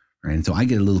inevitable? Right? And so I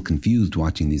get a little confused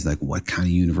watching these, like, what kind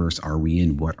of universe are we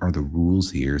in? What are the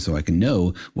rules here? So I can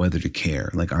know whether to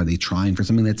care. Like, are they trying for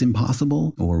something that's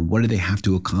impossible? Or what do they have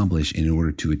to accomplish in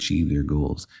order to achieve their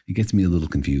goals? It gets me a little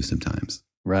confused sometimes.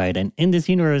 Right. And in this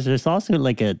universe, there's also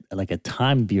like a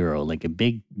time bureau, like a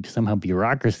big somehow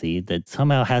bureaucracy that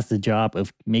somehow has the job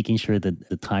of making sure that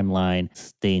the timeline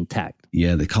stay intact.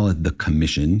 Yeah, they call it the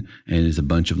Commission, and it's a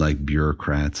bunch of like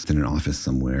bureaucrats in an office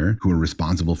somewhere who are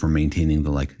responsible for maintaining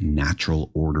the like natural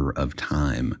order of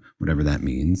time, whatever that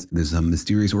means. There's a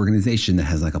mysterious organization that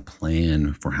has like a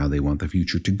plan for how they want the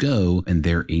future to go, and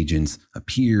their agents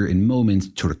appear in moments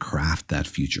to sort of craft that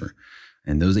future.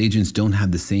 And those agents don't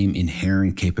have the same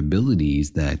inherent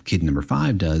capabilities that Kid Number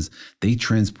 5 does. They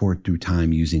transport through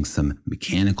time using some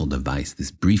mechanical device, this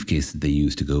briefcase that they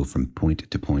use to go from point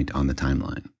to point on the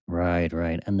timeline. Right,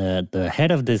 right. And the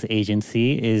head of this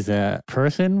agency is a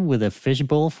person with a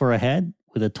fishbowl for a head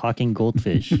with a talking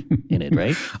goldfish in it,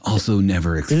 right? Also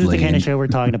never explained. This is the kind of show we're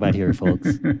talking about here,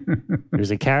 folks.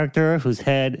 There's a character whose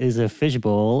head is a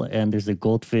fishbowl, and there's a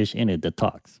goldfish in it that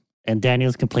talks. And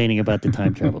Daniel's complaining about the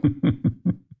time travel.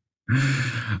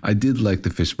 I did like the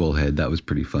fishbowl head. That was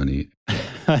pretty funny.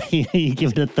 You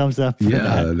give it a thumbs up for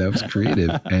that was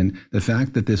creative. And the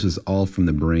fact that this was all from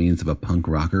the brains of a punk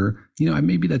rocker,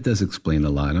 maybe that does explain a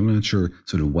lot. I'm not sure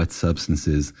sort of what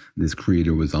substances this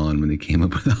creator was on when they came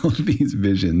up with all of these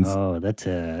visions. Oh, that's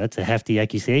a hefty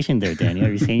accusation there, Daniel.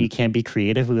 Are you saying you can't be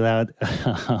creative without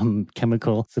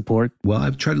chemical support? Well,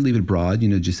 I've tried to leave it broad,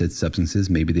 just said substances.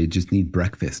 Maybe they just need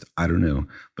breakfast. I don't know.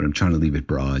 But I'm trying to leave it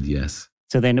broad, yes.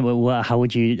 So then how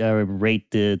would you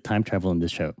rate the time travel in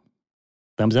this show?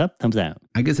 Thumbs up, thumbs down?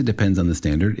 I guess it depends on the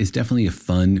standard. It's definitely a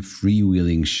fun,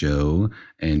 freewheeling show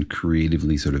and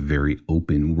creatively sort of very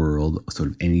open world. Sort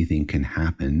of anything can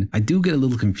happen. I do get a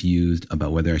little confused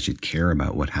about whether I should care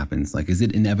about what happens. Like, is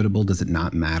it inevitable? Does it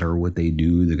not matter what they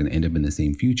do? They're going to end up in the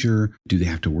same future. Do they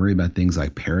have to worry about things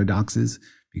like paradoxes?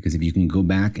 Because if you can go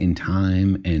back in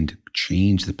time and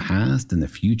change the past, and the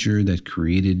future that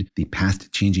created the past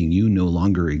changing you no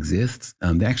longer exists.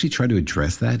 They actually try to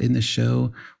address that in the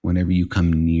show. Whenever you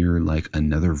come near like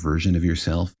another version of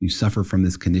yourself, you suffer from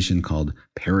this condition called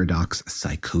paradox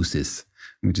psychosis,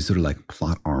 which is sort of like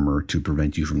plot armor to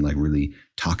prevent you from like really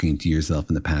talking to yourself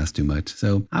in the past too much.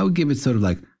 So I would give it sort of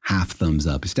like half thumbs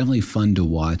up. It's definitely fun to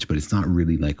watch, but it's not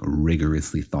really like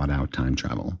rigorously thought out time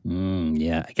travel.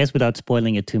 Yeah, I guess without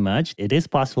spoiling it too much, it is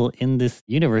possible in this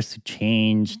universe to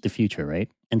change the future, right?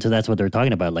 And so that's what they're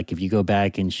talking about. Like if you go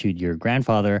back and shoot your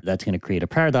grandfather, that's going to create a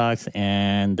paradox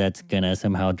and that's going to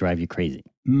somehow drive you crazy.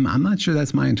 I'm not sure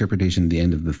that's my interpretation at the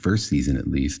end of the first season, at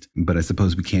least. But I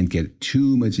suppose we can't get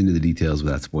too much into the details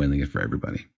without spoiling it for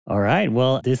everybody. All right.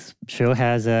 Well, this show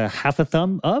has a half a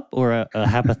thumb up or a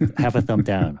half a thumb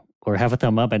down, or half a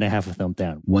thumb up and a half a thumb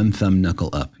down. One thumb knuckle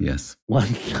up. Yes. One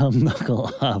thumb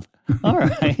knuckle up. All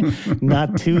right.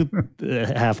 Not two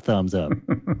half thumbs up.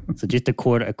 So just a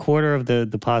quarter of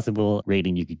the possible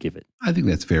rating you could give it. I think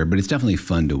that's fair, but it's definitely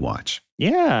fun to watch.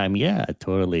 Yeah, yeah,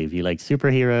 totally. If you like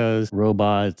superheroes,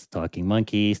 robots, talking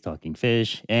monkeys, talking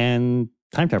fish, and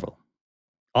time travel.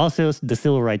 Also, the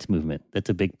civil rights movement.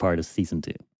 That's a big part of season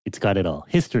 2. It's got it all.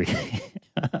 History.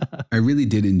 I really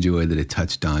did enjoy that it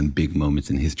touched on big moments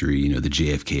in history, the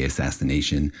JFK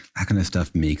assassination. That kind of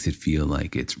stuff makes it feel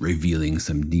like it's revealing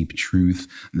some deep truth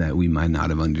that we might not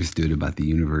have understood about the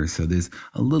universe. So there's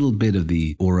a little bit of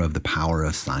the aura of the power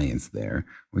of science there,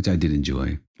 which I did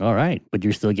enjoy. All right. But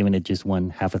you're still giving it just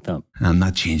half a thumb. I'm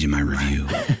not changing my review.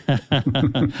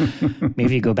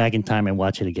 Maybe you go back in time and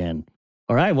watch it again.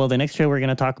 All right. Well, the next show we're going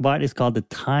to talk about is called The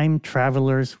Time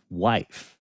Traveler's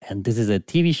Wife. And this is a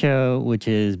TV show which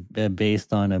is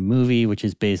based on a movie, which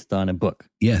is based on a book.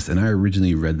 Yes, and I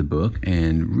originally read the book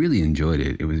and really enjoyed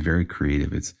it. It was very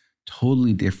creative. It's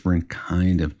totally different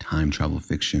kind of time travel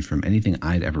fiction from anything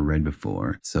I'd ever read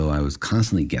before. So I was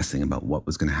constantly guessing about what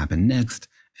was going to happen next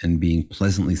and being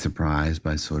pleasantly surprised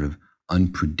by sort of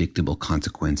unpredictable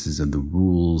consequences of the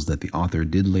rules that the author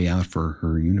did lay out for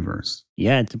her universe.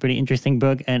 Yeah, it's a pretty interesting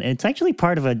book. And it's actually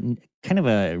part of a kind of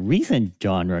a recent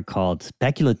genre called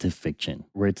speculative fiction,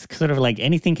 where it's sort of like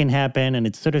anything can happen and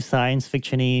it's sort of science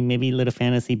fiction-y, maybe a little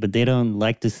fantasy, but they don't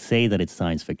like to say that it's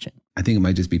science fiction. I think it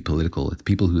might just be political. It's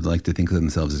people who like to think of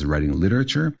themselves as writing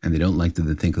literature, and they don't like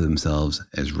to think of themselves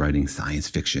as writing science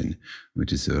fiction,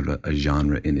 which is sort of a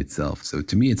genre in itself. So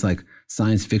to me, it's like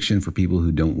science fiction for people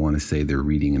who don't want to say they're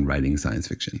reading and writing science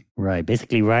fiction. Right.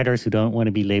 Basically, writers who don't want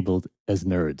to be labeled as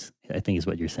nerds, I think is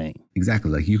what you're saying.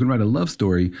 Exactly. Like you can write a love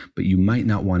story, but you might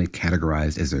not want it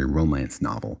categorized as a romance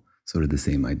novel. Sort of the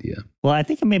same idea. Well, I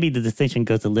think maybe the distinction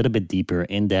goes a little bit deeper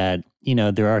in that, you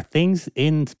know, there are things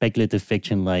in speculative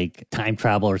fiction like time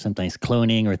travel or sometimes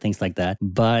cloning or things like that,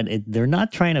 but they're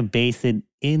not trying to base it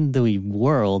in the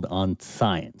world on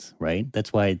science, right?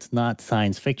 That's why it's not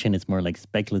science fiction. It's more like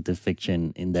speculative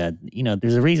fiction in that, you know,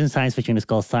 there's a reason science fiction is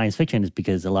called science fiction is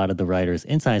because a lot of the writers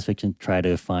in science fiction try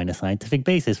to find a scientific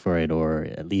basis for it or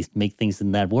at least make things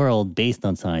in that world based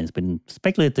on science. But in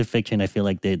speculative fiction, I feel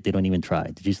like they don't even try.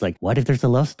 They're just like, what if there's a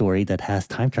love story that has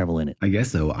time travel in it? I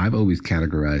guess so. I've always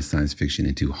categorized science fiction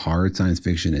into hard science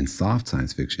fiction and soft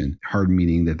science fiction. Hard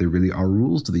meaning that there really are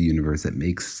rules to the universe that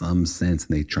make some sense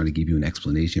and they try to give you an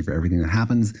explanation for everything that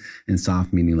happens, and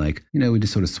soft meaning like, you know, we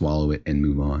just sort of swallow it and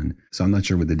move on. So I'm not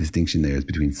sure what the distinction there is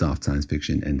between soft science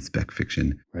fiction and spec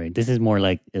fiction. Right. This is more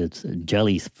like it's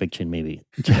jelly fiction, maybe.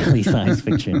 Jelly science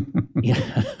fiction.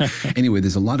 Yeah. Anyway,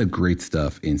 there's a lot of great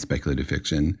stuff in speculative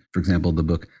fiction. For example, the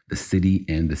book The City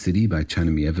and the City by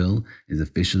China Miéville is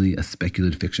officially a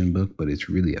speculative fiction book, but it's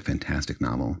really a fantastic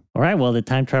novel. All right. Well, The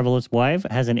Time Traveler's Wife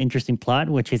has an interesting plot,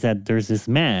 which is that there's this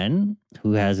man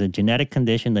who has a genetic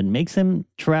condition that makes him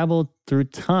travel through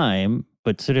time,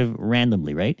 but sort of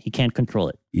randomly, right? He can't control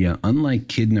it. Yeah, unlike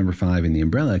Kid Number 5 in the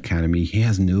Umbrella Academy, he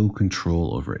has no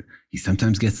control over it. He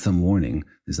sometimes gets some warning.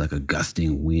 There's like a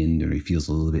gusting wind or he feels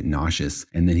a little bit nauseous.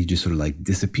 And then he just sort of like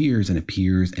disappears and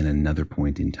appears at another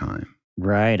point in time.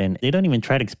 Right. And they don't even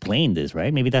try to explain this,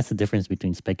 right? Maybe that's the difference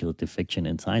between speculative fiction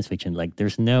and science fiction. Like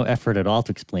there's no effort at all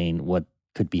to explain what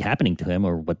could be happening to him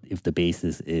or what if the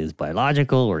basis is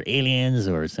biological or aliens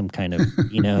or some kind of,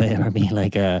 you know, or being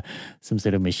like some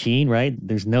sort of machine, right?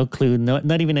 There's no clue,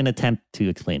 not even an attempt to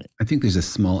explain it. I think there's a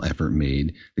small effort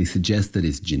made. They suggest that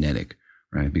it's genetic,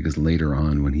 right? Because later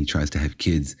on when he tries to have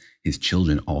kids, his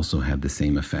children also have the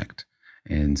same effect.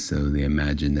 And so they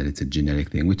imagine that it's a genetic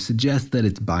thing, which suggests that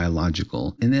it's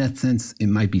biological. In that sense, it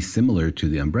might be similar to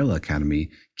the Umbrella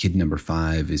Academy. Kid Number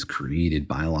 5 is created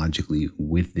biologically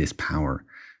with this power.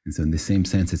 And so in the same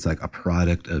sense, it's like a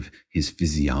product of his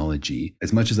physiology.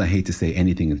 As much as I hate to say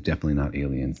anything, it's definitely not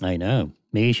aliens. I know.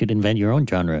 Maybe you should invent your own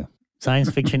genre. Science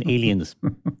fiction aliens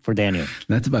for Daniel.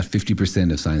 That's about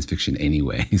 50% of science fiction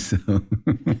anyway. So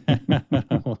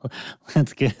well,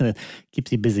 that's good.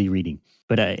 Keeps you busy reading.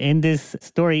 But in this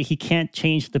story, he can't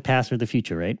change the past or the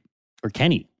future, right? Or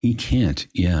can he? He can't.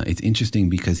 Yeah, it's interesting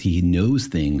because he knows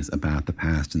things about the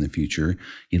past and the future.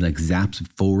 He like zaps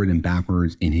forward and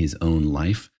backwards in his own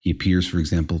life. He appears, for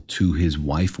example, to his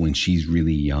wife when she's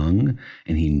really young,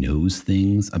 and he knows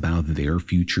things about their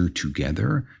future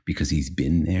together because he's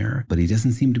been there, but he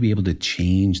doesn't seem to be able to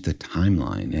change the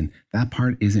timeline. And that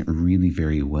part isn't really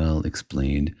very well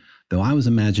explained. Though I was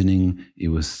imagining it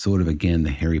was sort of, again, the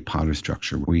Harry Potter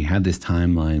structure where you have this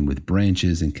timeline with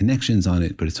branches and connections on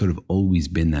it, but it's sort of always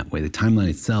been that way. The timeline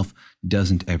itself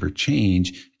doesn't ever change.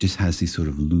 It just has these sort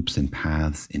of loops and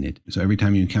paths in it. So every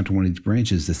time you encounter one of these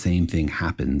branches, the same thing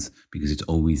happens because it's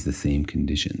always the same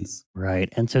conditions. Right.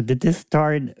 And so did this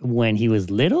start when he was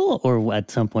little or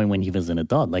at some point when he was an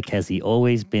adult? Like, has he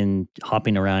always been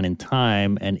hopping around in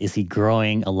time and is he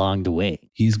growing along the way?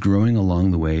 He's growing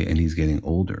along the way and he's getting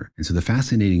older. And so the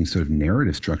fascinating sort of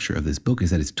narrative structure of this book is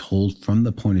that it's told from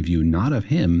the point of view, not of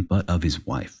him, but of his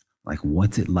wife. Like,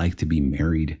 what's it like to be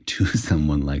married to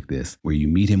someone like this, where you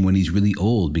meet him when he's really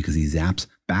old because he zaps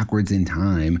backwards in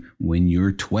time when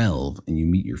you're 12 and you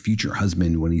meet your future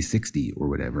husband when he's 60 or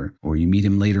whatever, or you meet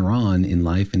him later on in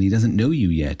life and he doesn't know you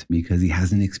yet because he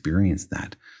hasn't experienced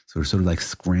that. So it sort of like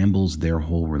scrambles their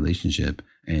whole relationship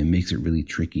and makes it really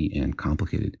tricky and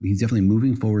complicated. He's definitely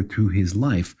moving forward through his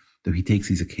life, though he takes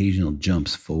these occasional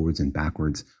jumps forwards and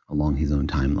backwards along his own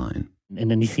timeline.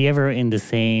 And then is he ever in the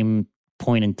same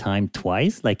point in time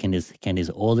twice? Like, can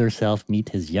his older self meet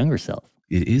his younger self?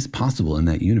 It is possible in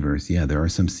that universe. Yeah, there are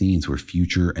some scenes where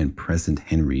future and present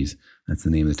Henrys, that's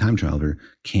the name of the time traveler,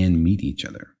 can meet each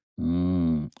other.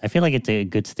 I feel like it's a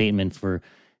good statement for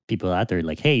people out there.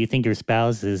 Like, hey, you think your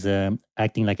spouse is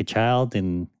acting like a child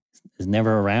and is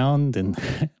never around and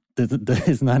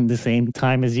is not in the same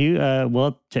time as you,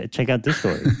 check out this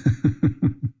story.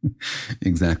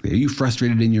 Exactly. Are you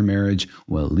frustrated in your marriage?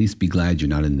 Well, at least be glad you're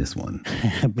not in this one.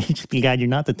 Just be glad you're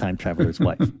not the time traveler's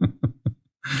wife.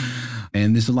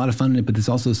 And there's a lot of fun in it, but there's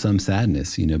also some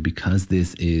sadness, because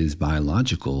this is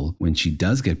biological. When she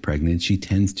does get pregnant, she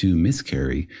tends to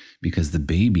miscarry because the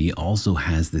baby also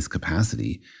has this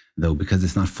capacity. Though because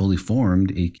it's not fully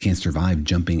formed, it can't survive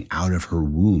jumping out of her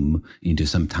womb into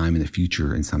some time in the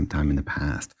future and some time in the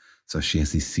past. So she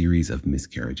has these series of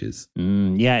miscarriages.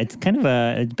 Yeah, it's kind of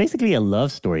it's basically a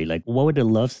love story. Like, what would a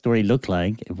love story look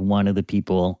like if one of the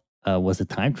people was a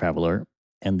time traveler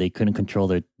and they couldn't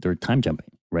control their time jumping,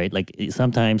 right? Like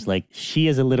sometimes, like she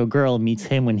as a little girl meets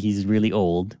him when he's really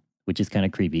old, which is kind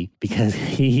of creepy because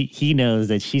he knows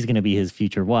that she's going to be his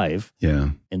future wife. Yeah.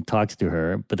 And talks to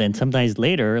her. But then sometimes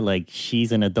later, like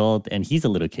she's an adult and he's a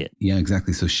little kid. Yeah,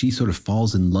 exactly. So she sort of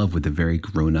falls in love with the very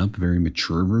grown up, very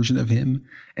mature version of him.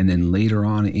 And then later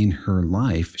on in her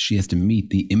life, she has to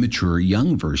meet the immature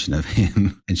young version of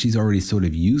him. And she's already sort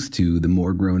of used to the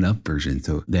more grown up version.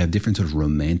 So they have different sort of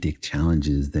romantic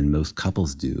challenges than most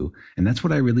couples do. And that's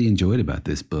what I really enjoyed about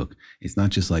this book. It's not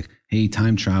just like, hey,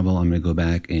 time travel, I'm going to go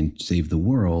back and save the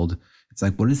world. It's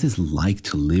like, what is this like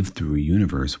to live through a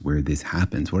universe where this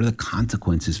happens? What are the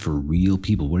consequences for real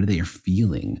people? What are they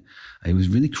feeling? It was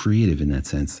really creative in that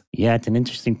sense. Yeah, it's an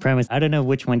interesting premise. I don't know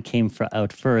which one came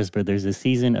out first, but there's a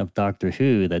season of Doctor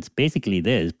Who that's basically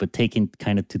this, but taken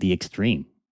kind of to the extreme.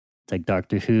 It's like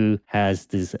Doctor Who has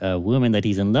this woman that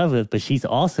he's in love with, but she's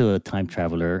also a time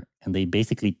traveler, and they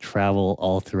basically travel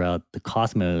all throughout the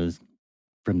cosmos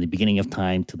from the beginning of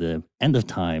time to the end of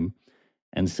time.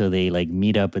 And so they like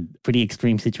meet up at pretty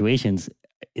extreme situations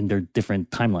in their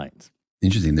different timelines.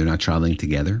 Interesting. They're not traveling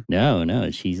together? No.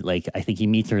 She's like, I think he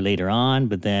meets her later on,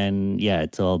 but then, yeah,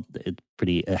 it's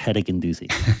pretty headache inducing.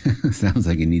 Sounds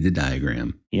like it needs a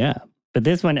diagram. Yeah. But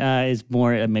this one is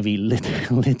more maybe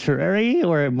literary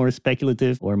or more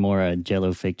speculative or more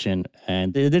Jello fiction.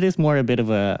 And it is more a bit of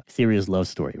a serious love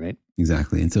story, right?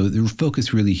 Exactly. And so the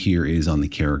focus really here is on the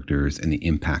characters and the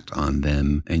impact on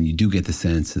them. And you do get the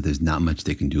sense that there's not much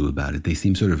they can do about it. They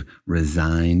seem sort of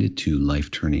resigned to life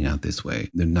turning out this way.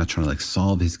 They're not trying to like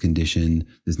solve his condition.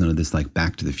 There's none of this like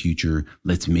Back to the Future,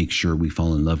 let's make sure we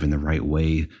fall in love in the right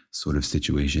way sort of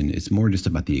situation. It's more just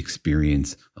about the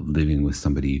experience of living with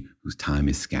somebody whose time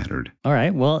is scattered. All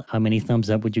right. Well, how many thumbs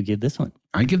up would you give this one?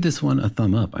 I give this one a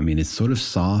thumb up. I mean, it's sort of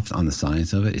soft on the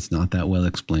science of it. It's not that well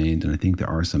explained. And I think there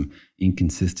are some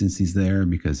inconsistencies there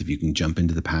because if you can jump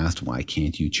into the past, why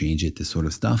can't you change it? This sort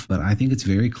of stuff. But I think it's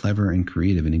very clever and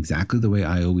creative and exactly the way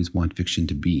I always want fiction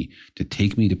to be, to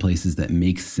take me to places that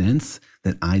make sense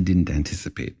that I didn't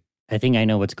anticipate. I think I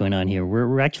know what's going on here.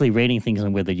 We're actually rating things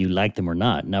on whether you like them or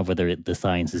not whether the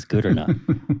science is good or not.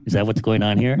 Is that what's going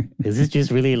on here? Is this just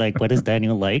really like, what does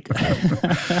Daniel like?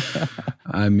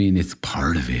 I mean, it's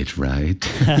part of it, right?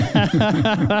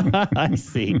 I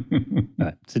see. All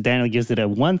right. So Daniel gives it a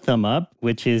 1 thumb up,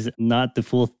 which is not the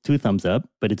full 2 thumbs up,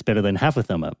 but it's better than half a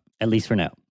thumb up, at least for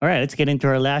now. All right, let's get into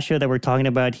our last show that we're talking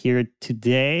about here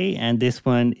today. And this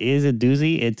one is a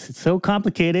doozy. It's so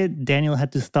complicated, Daniel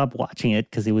had to stop watching it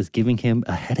because it was giving him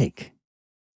a headache.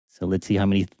 So let's see how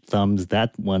many thumbs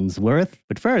that one's worth.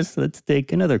 But first, let's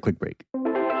take another quick break.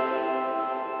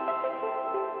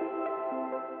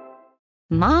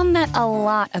 Mom met a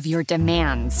lot of your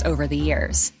demands over the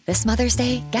years. This Mother's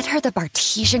Day, get her the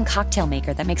Bartesian cocktail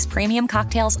maker that makes premium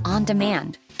cocktails on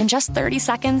demand. In just 30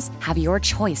 seconds, have your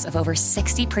choice of over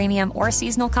 60 premium or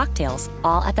seasonal cocktails,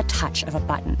 all at the touch of a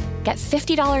button. Get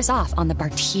 $50 off on the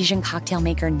Bartesian cocktail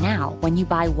maker now when you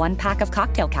buy 1 pack of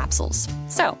cocktail capsules.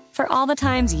 So, for all the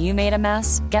times you made a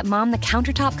mess, get Mom the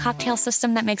countertop cocktail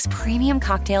system that makes premium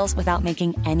cocktails without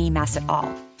making any mess at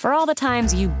all. For all the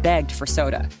times you begged for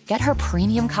soda, get her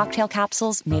premium cocktail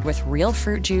capsules made with real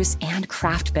fruit juice and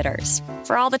craft bitters.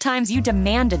 For all the times you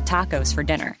demanded tacos for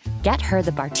dinner, get her the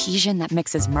Bartesian that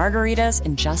mixes margaritas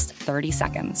in just 30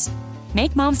 seconds.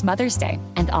 Make Mom's Mother's Day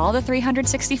and all the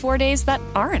 364 days that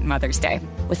aren't Mother's Day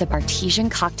with a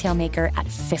Bartesian cocktail maker at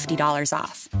 $50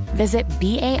 off. Visit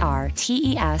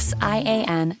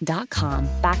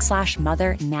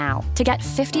BARTESIAN.com/mother now to get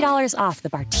 $50 off the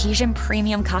Bartesian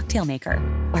Premium Cocktail Maker.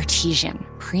 Bartesian,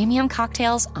 premium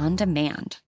cocktails on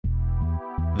demand.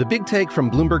 The Big Take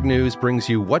from Bloomberg News brings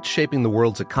you what's shaping the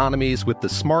world's economies with the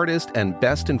smartest and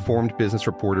best-informed business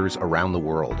reporters around the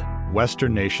world.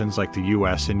 Western nations like the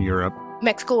U.S. and Europe.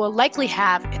 Mexico will likely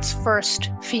have its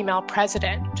first female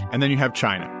president. And then you have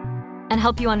China. And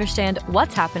help you understand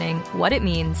what's happening, what it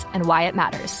means, and why it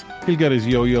matters. He'll get his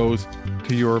yo-yos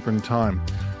to Europe in time.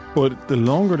 But the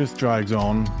longer this drags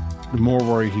on, the more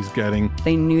worry he's getting.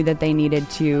 They knew that they needed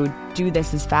to do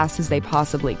this as fast as they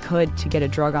possibly could to get a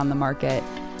drug on the market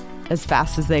as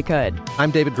fast as they could.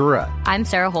 I'm David Gura. I'm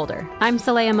Sarah Holder. I'm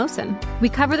Saleha Mohsen. We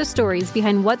cover the stories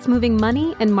behind what's moving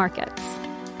money and markets.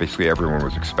 Basically, everyone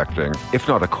was expecting, if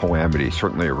not a calamity,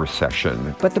 certainly a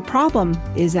recession. But the problem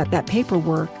is that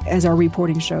paperwork, as our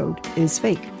reporting showed, is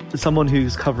fake. As someone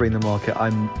who's covering the market,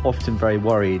 I'm often very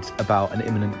worried about an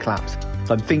imminent collapse.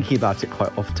 So I'm thinking about it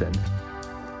quite often.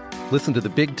 Listen to The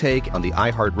Big Take on the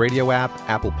iHeartRadio app,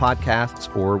 Apple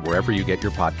Podcasts, or wherever you get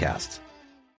your podcasts.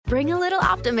 Bring a little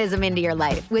optimism into your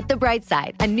life with The Bright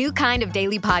Side, a new kind of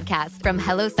daily podcast from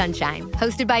Hello Sunshine,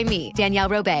 hosted by me, Danielle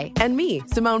Robay. And me,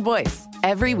 Simone Boyce.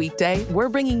 Every weekday, we're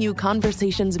bringing you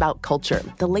conversations about culture,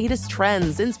 the latest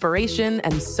trends, inspiration,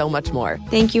 and so much more.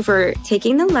 Thank you for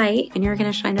taking the light, and you're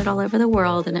going to shine it all over the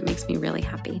world, and it makes me really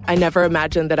happy. I never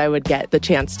imagined that I would get the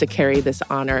chance to carry this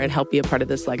honor and help be a part of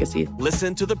this legacy.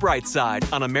 Listen to The Bright Side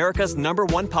on America's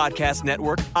 #1 podcast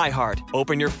network, iHeart.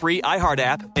 Open your free iHeart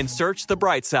app and search The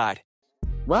Bright Side.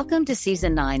 Welcome to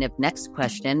Season 9 of Next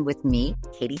Question with me,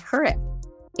 Katie Couric.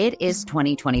 It is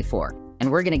 2024,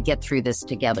 and we're going to get through this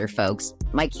together, folks.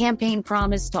 My campaign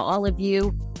promise to all of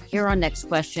you here on Next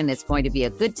Question is going to be a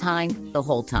good time the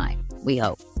whole time, we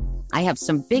hope. I have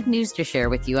some big news to share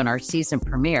with you on our season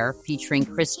premiere featuring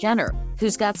Kris Jenner,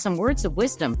 who's got some words of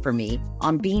wisdom for me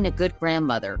on being a good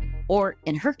grandmother, or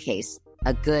in her case,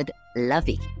 a good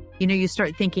lovey. You know, you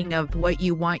start thinking of what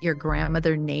you want your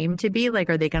grandmother name to be.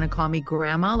 Like, are they going to call me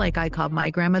grandma like I called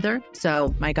my grandmother?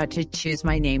 So I got to choose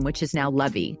my name, which is now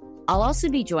Lovey. I'll also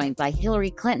be joined by Hillary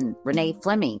Clinton, Renee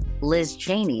Fleming, Liz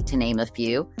Cheney, to name a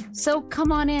few. So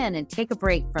come on in and take a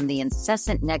break from the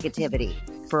incessant negativity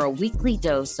for a weekly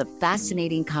dose of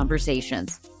fascinating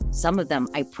conversations. Some of them,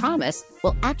 I promise,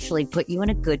 will actually put you in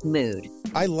a good mood.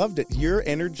 I loved it. Your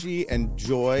energy and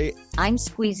joy. I'm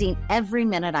squeezing every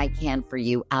minute I can for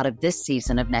you out of this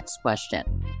season of Next Question.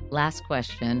 Last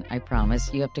question, I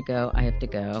promise. You have to go, I have to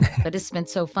go. But it's been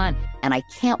so fun, and I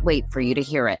can't wait for you to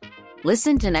hear it.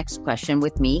 Listen to Next Question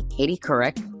with me, Katie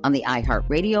Couric, on the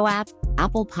iHeartRadio app,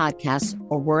 Apple Podcasts,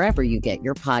 or wherever you get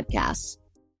your podcasts.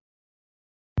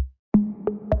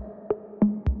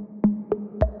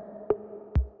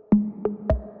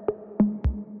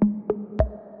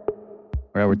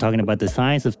 Where we're talking about the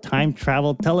science of time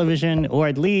travel television, or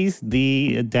at least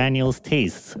the Daniel's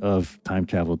tastes of time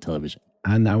travel television.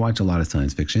 And I watch a lot of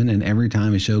science fiction, and every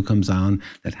time a show comes on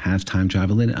that has time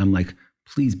travel in it, I'm like,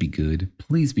 please be good.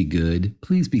 Please be good.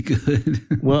 Please be good.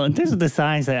 Well, in terms of the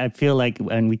science, I feel like,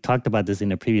 and we talked about this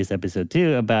in a previous episode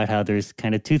too, about how there's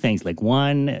kind of two things. Like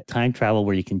one, time travel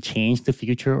where you can change the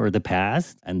future or the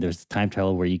past. And there's time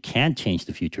travel where you can't change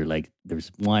the future. Like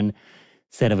there's one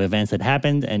set of events that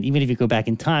happened. And even if you go back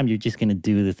in time, you're just going to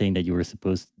do the thing that you were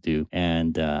supposed to do.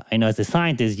 And I know as a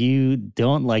scientist, you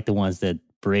don't like the ones that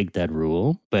break that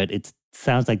rule, but it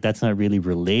sounds like that's not really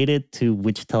related to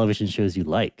which television shows you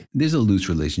like. There's a loose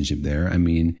relationship there. I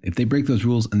mean, if they break those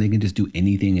rules and they can just do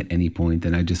anything at any point,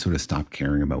 then I just sort of stop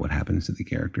caring about what happens to the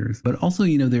characters. But also,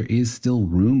 you know, there is still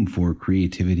room for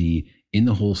creativity in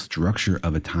the whole structure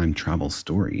of a time travel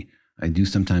story. I do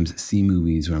sometimes see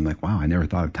movies where I'm like, wow, I never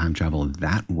thought of time travel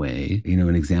that way. You know,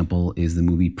 an example is the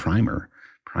movie Primer.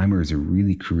 Primer is a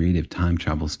really creative time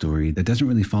travel story that doesn't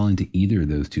really fall into either of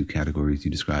those two categories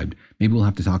you described. Maybe we'll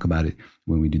have to talk about it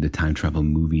when we do the time travel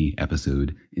movie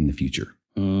episode in the future.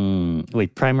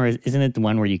 Wait, Primer, isn't it the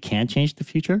one where you can't change the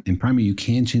future? In Primer, you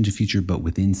can change the future, but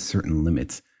within certain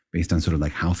limits, based on sort of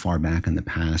like how far back in the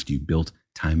past you built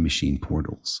time machine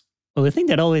portals. Well, the thing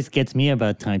that always gets me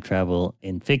about time travel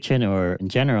in fiction or in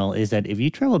general is that if you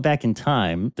travel back in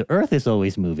time, the Earth is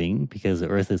always moving because the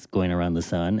Earth is going around the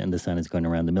sun and the sun is going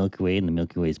around the Milky Way and the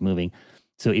Milky Way is moving.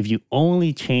 So if you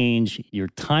only change your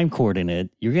time coordinate,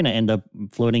 you're going to end up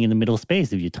floating in the middle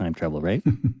space if you time travel, right?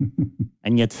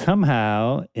 And yet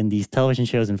somehow in these television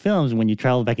shows and films, when you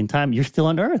travel back in time, you're still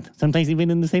on Earth, sometimes even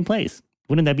in the same place.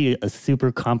 Wouldn't that be a super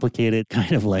complicated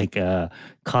kind of like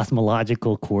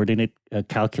cosmological coordinate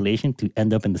calculation to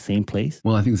end up in the same place?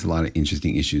 Well, I think there's a lot of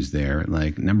interesting issues there.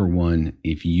 Like, number one,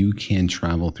 if you can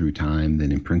travel through time,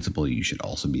 then in principle, you should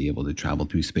also be able to travel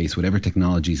through space. Whatever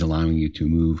technology is allowing you to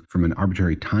move from an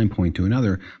arbitrary time point to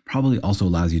another probably also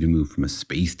allows you to move from a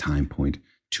space-time point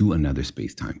to another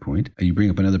space-time point. You bring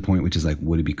up another point, which is like,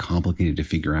 would it be complicated to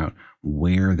figure out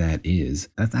where that is?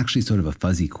 That's actually sort of a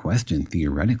fuzzy question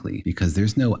theoretically, because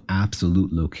there's no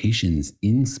absolute locations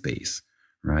in space,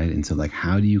 right? And so like,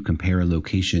 how do you compare a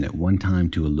location at one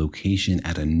time to a location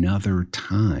at another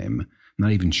time?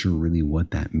 not even sure really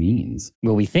what that means.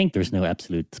 Well, we think there's no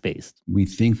absolute space. We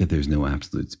think that there's no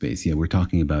absolute space. Yeah, we're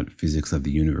talking about physics of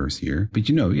the universe here. But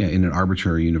in an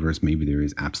arbitrary universe, maybe there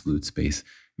is absolute space,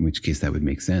 in which case that would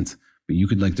make sense. But you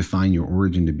could define your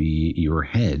origin to be your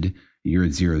head. You're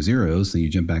at 0, 0, so you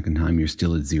jump back in time, you're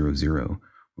still at 0, 0.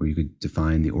 Or you could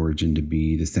define the origin to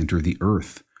be the center of the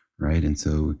Earth, right? And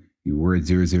so you were at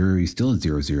 0, 0, you're still at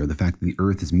 0, 0. The fact that the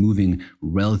Earth is moving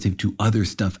relative to other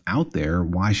stuff out there,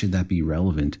 why should that be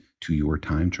relevant to your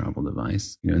time travel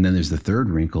device? And then there's the third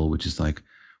wrinkle, which is what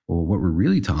we're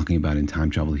really talking about in time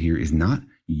travel here is not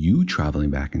you traveling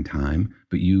back in time,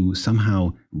 but you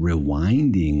somehow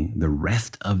rewinding the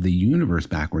rest of the universe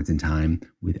backwards in time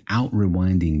without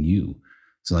rewinding you.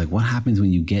 So what happens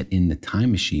when you get in the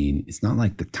time machine? It's not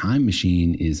like the time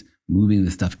machine is moving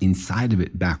the stuff inside of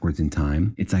it backwards in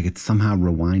time. It's like it's somehow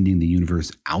rewinding the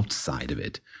universe outside of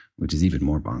it, which is even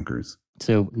more bonkers.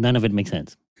 So none of it makes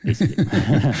sense, basically.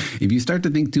 If you start to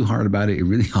think too hard about it, it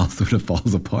really all sort of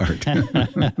falls apart.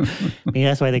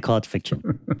 That's why they call it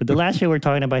fiction. But the last show we're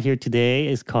talking about here today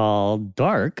is called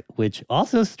Dark, which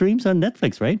also streams on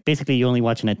Netflix, right? Basically, you only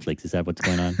watch Netflix. Is that what's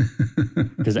going on?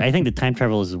 Because I think The Time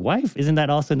Traveler's Wife, isn't that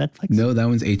also Netflix? No, that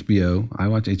one's HBO. I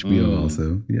watch HBO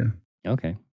also. Yeah.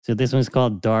 Okay. So this one's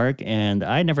called Dark, and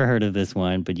I never heard of this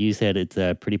one, but you said it's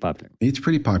pretty popular. It's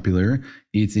pretty popular.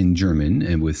 It's in German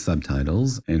and with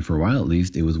subtitles. And for a while, at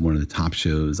least, it was one of the top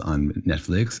shows on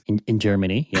Netflix. In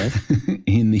Germany, yes.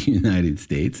 In the United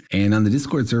States. And on the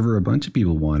Discord server, a bunch of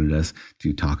people wanted us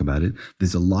to talk about it.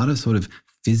 There's a lot of sort of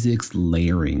physics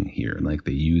layering here.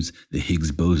 They use the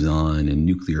Higgs boson and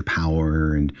nuclear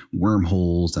power and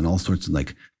wormholes and all sorts of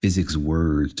physics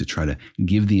words to try to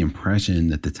give the impression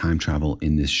that the time travel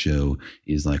in this show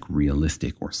is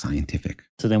realistic or scientific.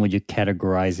 So then would you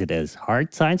categorize it as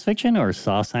hard science fiction or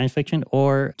soft science fiction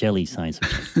or jelly science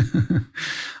fiction?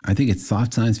 I think it's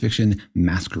soft science fiction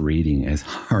masquerading as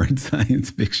hard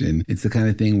science fiction. It's the kind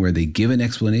of thing where they give an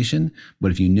explanation, but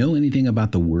if you know anything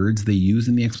about the words they use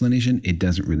in the explanation, it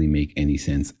doesn't really make any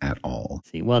sense at all.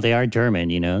 See, well, they are German,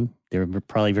 They're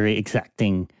probably very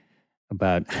exacting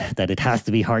about that it has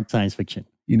to be hard science fiction.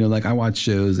 I watch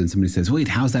shows and somebody says, wait,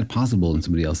 how's that possible? And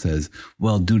somebody else says,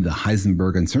 well, due to the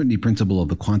Heisenberg uncertainty principle of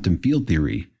the quantum field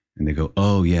theory. And they go,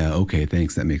 oh, yeah, okay,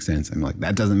 thanks. That makes sense. I'm like,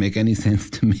 that doesn't make any sense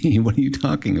to me. What are you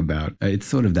talking about? It's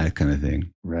sort of that kind of thing.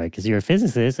 Right, because you're a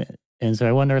physicist. And so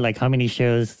I wonder, how many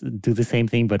shows do the same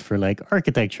thing, but for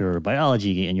architecture or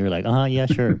biology? And you're like, yeah,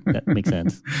 sure, that makes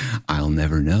sense. I'll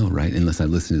never know, right? Unless I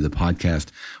listen to the podcast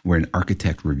where an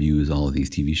architect reviews all of these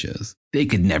TV shows. They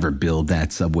could never build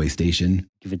that subway station.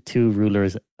 Give it 2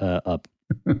 rulers up.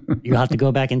 You have to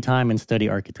go back in time and study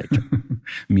architecture.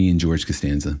 Me and George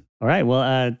Costanza. All right,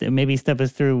 well, maybe step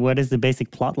us through what is the basic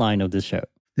plot line of this show?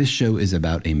 This show is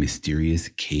about a mysterious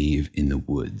cave in the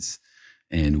woods.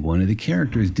 And one of the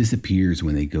characters disappears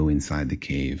when they go inside the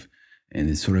cave. And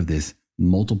it's sort of this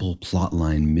multiple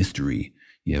plotline mystery.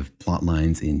 You have plot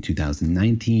lines in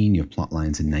 2019, you have plot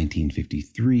lines in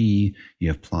 1953, you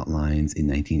have plot lines in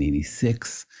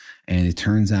 1986. And it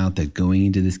turns out that going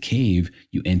into this cave,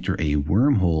 you enter a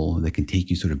wormhole that can take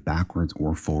you sort of backwards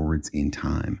or forwards in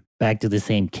time. Back to the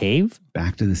same cave?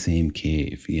 Back to the same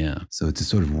cave, yeah. So it's a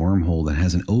sort of wormhole that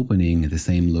has an opening at the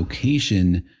same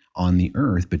location on the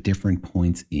Earth, but different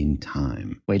points in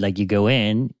time. Wait, you go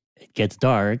in, it gets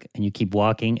dark, and you keep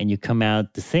walking, and you come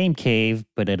out the same cave,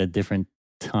 but at a different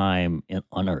time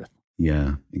on Earth.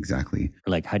 Yeah, exactly.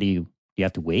 How do you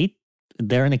have to wait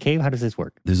there in the cave? How does this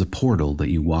work? There's a portal that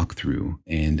you walk through.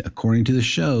 And according to the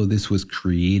show, this was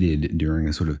created during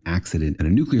a sort of accident at a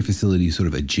nuclear facility sort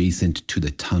of adjacent to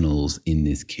the tunnels in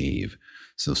this cave.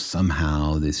 So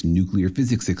somehow this nuclear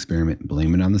physics experiment,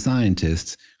 blame it on the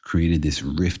scientists, created this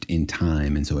rift in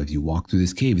time. And so as you walk through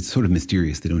this cave, it's sort of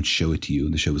mysterious. They don't show it to you.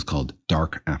 The show is called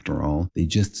Dark, after all. They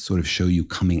just sort of show you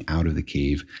coming out of the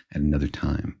cave at another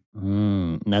time.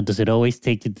 Now, does it always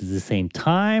take you to the same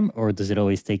time, or does it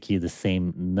always take you the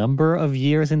same number of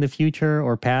years in the future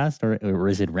or past, or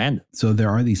is it random? So there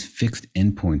are these fixed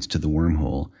endpoints to the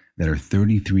wormhole that are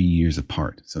 33 years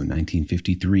apart. So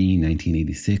 1953,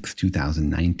 1986,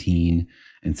 2019,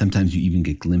 and sometimes you even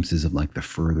get glimpses of the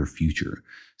further future.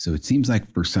 So it seems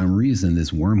like for some reason, this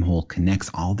wormhole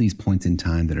connects all these points in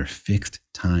time that are fixed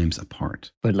times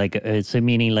apart. But so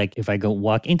meaning if I go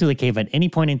walk into the cave at any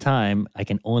point in time, I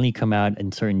can only come out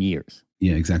in certain years.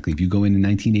 Yeah, exactly. If you go in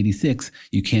 1986,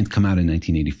 you can't come out in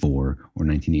 1984 or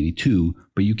 1982,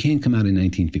 but you can come out in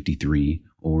 1953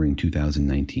 or in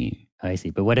 2019. I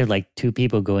see. But what if 2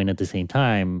 people go in at the same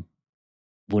time?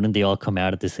 Wouldn't they all come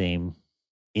out at the same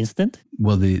instant?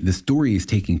 Well, the story is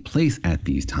taking place at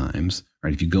these times,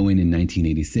 right? If you go in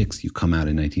 1986, you come out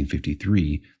in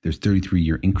 1953, there's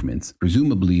 33-year increments.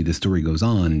 Presumably, the story goes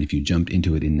on, and if you jumped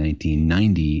into it in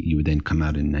 1990, you would then come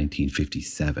out in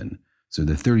 1957. So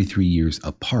they're 33 years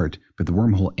apart, but the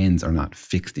wormhole ends are not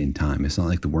fixed in time. It's not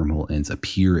like the wormhole ends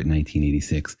appear at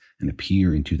 1986 and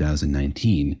appear in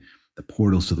 2019. The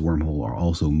portals to the wormhole are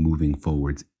also moving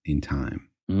forwards in time.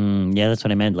 Yeah, that's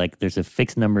what I meant. Like there's a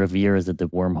fixed number of years that the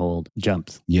wormhole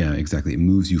jumps. Yeah, exactly. It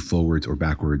moves you forwards or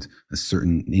backwards a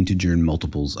certain integer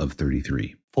multiples of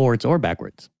 33. Forwards or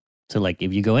backwards. So like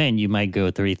if you go in, you might go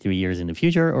 33 years in the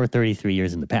future or 33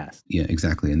 years in the past. Yeah,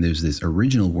 exactly. And there's this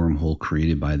original wormhole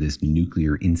created by this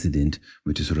nuclear incident,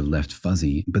 which is sort of left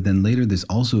fuzzy. But then later, there's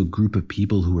also a group of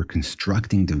people who are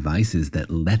constructing devices that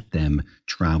let them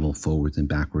travel forwards and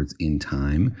backwards in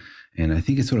time. And I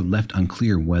think it's sort of left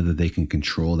unclear whether they can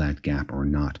control that gap or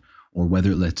not, or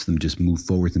whether it lets them just move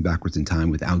forwards and backwards in time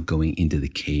without going into the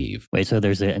cave. Wait, so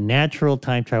there's a natural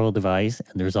time travel device,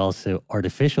 and there's also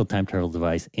artificial time travel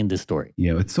device in this story.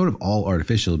 Yeah, it's sort of all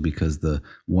artificial because the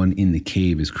one in the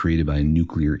cave is created by a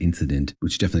nuclear incident,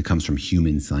 which definitely comes from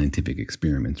human scientific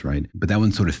experiments, right? But that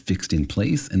one's sort of fixed in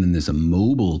place. And then there's a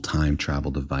mobile time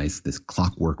travel device, this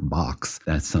clockwork box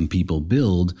that some people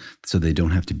build so they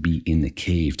don't have to be in the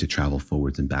cave to travel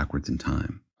forwards and backwards in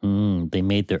time. They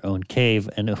made their own cave.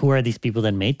 And who are these people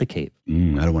that made the cave? I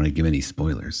don't want to give any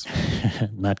spoilers.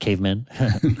 Not cavemen.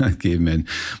 Not cavemen.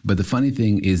 But the funny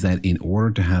thing is that in order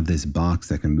to have this box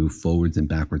that can move forwards and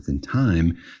backwards in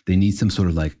time, they need some sort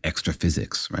of like extra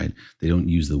physics, right? They don't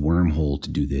use the wormhole to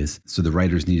do this. So the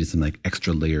writers needed some like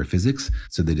extra layer of physics.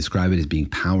 So they describe it as being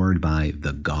powered by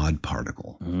the God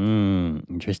particle.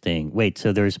 Interesting. Wait,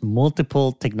 so there's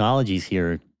multiple technologies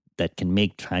here that can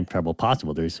make time travel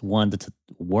possible. There's one that's a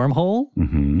wormhole,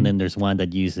 and then there's one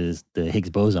that uses the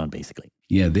Higgs boson, basically.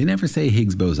 Yeah, they never say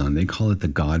Higgs boson. They call it the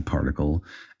God particle,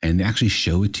 and they actually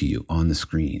show it to you on the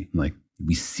screen. Like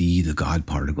we see the God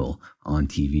particle on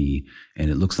TV,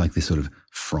 and it looks like this sort of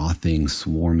frothing,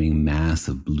 swarming mass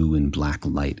of blue and black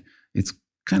light. It's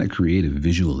kind of creative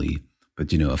visually.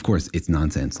 But, you know, of course, it's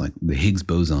nonsense. Like the Higgs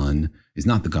boson is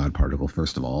not the God particle,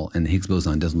 first of all. And the Higgs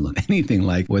boson doesn't look anything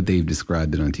like what they've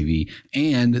described it on TV.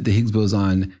 And the Higgs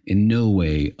boson in no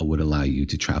way would allow you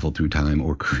to travel through time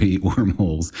or create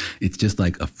wormholes. It's just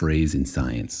like a phrase in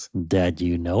science. That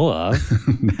you know of.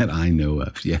 That I know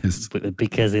of, yes.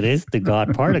 Because it is the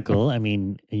God particle. I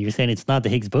mean, you're saying it's not the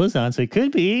Higgs boson, so it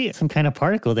could be some kind of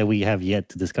particle that we have yet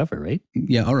to discover, right?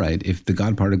 Yeah, all right. If the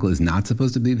God particle is not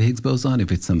supposed to be the Higgs boson,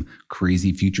 if it's some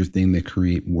crazy future thing that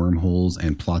create wormholes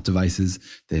and plot devices,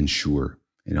 then sure,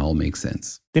 it all makes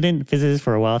sense. Didn't physicists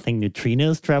for a while think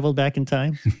neutrinos traveled back in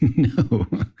time? No,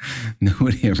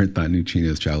 nobody ever thought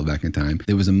neutrinos traveled back in time.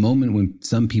 There was a moment when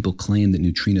some people claimed that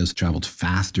neutrinos traveled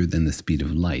faster than the speed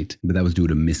of light, but that was due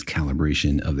to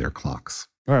miscalibration of their clocks.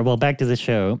 All right, well, back to the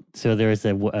show. So there's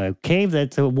a cave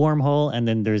that's a wormhole, and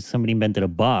then there's somebody invented a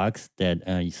box that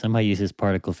somehow uses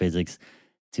particle physics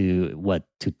to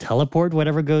teleport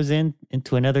whatever goes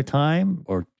into another time,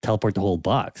 or teleport the whole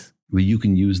box. Well, you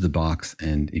can use the box,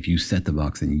 and if you set the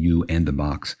box, and you and the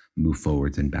box move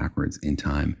forwards and backwards in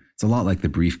time. It's a lot like the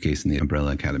briefcase in the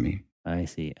Umbrella Academy. I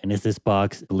see. And is this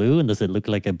box blue, and does it look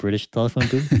like a British telephone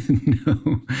booth?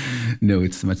 No,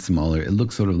 it's much smaller. It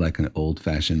looks sort of like an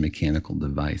old-fashioned mechanical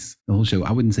device. The whole show,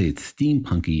 I wouldn't say it's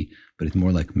steampunky, but it's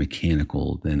more like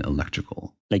mechanical than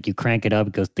electrical. Like you crank it up,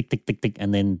 it goes tick, tick, tick, tick,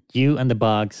 and then you and the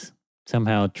box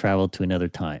somehow travel to another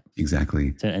time.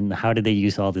 Exactly. So, and how did they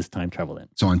use all this time travel then?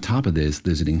 So on top of this,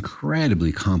 there's an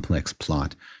incredibly complex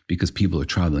plot because people are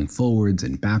traveling forwards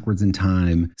and backwards in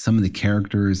time. Some of the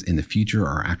characters in the future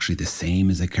are actually the same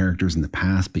as the characters in the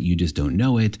past, but you just don't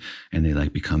know it. And they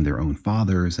like become their own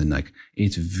fathers. And like,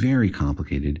 it's very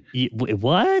complicated.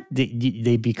 What?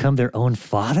 They become their own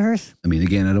fathers? I mean,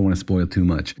 again, I don't want to spoil too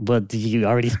much. But you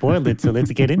already spoiled it. So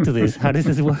let's get into this. How does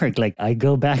this work? Like I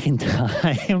go back in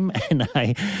time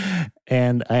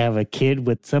and I have a kid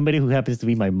with somebody who happens to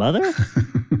be my mother?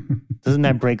 Doesn't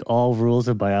that break all rules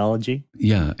of biology?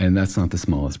 Yeah, and that's not the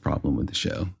smallest problem with the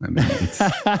show. I mean, it's...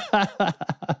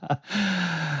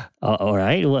 All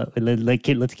right, well,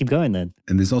 let's keep going then.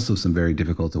 And there's also some very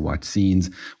difficult to watch scenes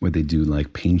where they do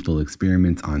like painful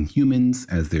experiments on humans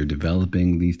as they're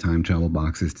developing these time travel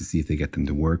boxes to see if they get them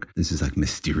to work. This is like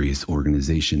mysterious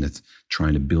organization that's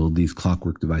trying to build these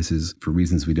clockwork devices for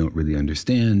reasons we don't really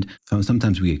understand.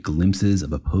 Sometimes we get glimpses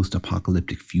of a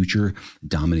post-apocalyptic future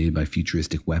dominated by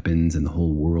futuristic weapons and the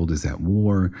whole world is at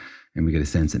war. And we get a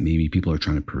sense that maybe people are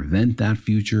trying to prevent that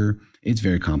future. It's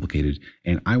very complicated.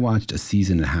 And I watched a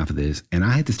season and a half of this, and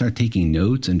I had to start taking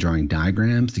notes and drawing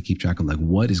diagrams to keep track of like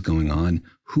what is going on,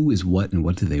 who is what, and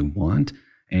what do they want.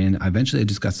 And eventually I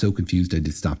just got so confused I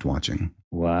just stopped watching.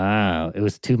 Wow. It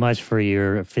was too much for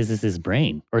your physicist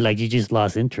brain, or like you just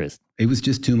lost interest. It was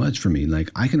just too much for me. Like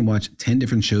I can watch 10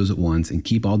 different shows at once and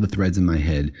keep all the threads in my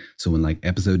head. So when like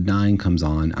episode 9 comes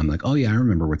on, I'm like, oh yeah, I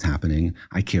remember what's happening.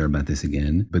 I care about this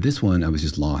again. But this one, I was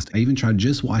just lost. I even tried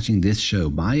just watching this show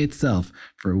by itself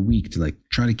for a week to like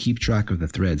try to keep track of the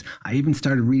threads. I even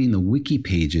started reading the wiki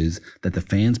pages that the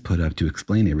fans put up to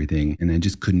explain everything, and I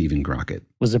just couldn't even grok it.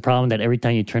 Was the problem that every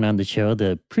time you turn on the show,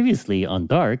 the previously on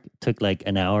Dark took like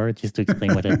an hour just to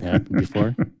explain what had happened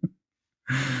before?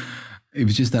 It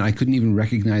was just that I couldn't even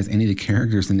recognize any of the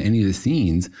characters in any of the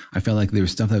scenes. I felt like there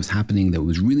was stuff that was happening that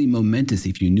was really momentous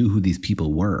if you knew who these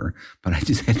people were. But I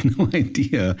just had no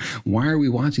idea. Why are we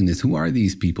watching this? Who are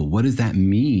these people? What does that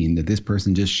mean that this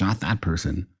person just shot that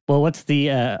person? Well, what's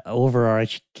the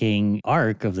overarching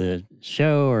arc of the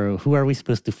show, or who are we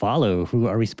supposed to follow? Who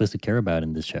are we supposed to care about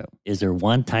in this show? Is there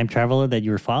one time traveler that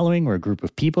you're following, or a group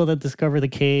of people that discover the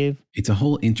cave? It's a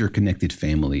whole interconnected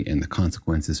family and the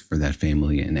consequences for that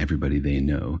family and everybody they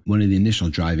know. One of the initial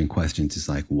driving questions is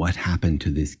like, what happened to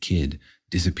this kid?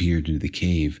 Disappeared into the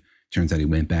cave. Turns out he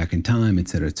went back in time, et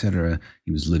cetera, et cetera.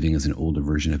 He was living as an older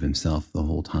version of himself the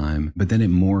whole time. But then it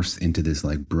morphs into this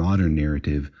like broader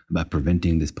narrative about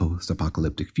preventing this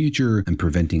post-apocalyptic future and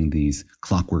preventing these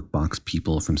clockwork box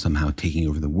people from somehow taking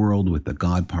over the world with the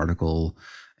God particle.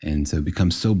 And so it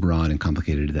becomes so broad and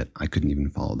complicated that I couldn't even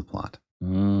follow the plot.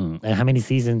 And how many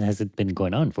seasons has it been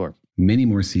going on for? Many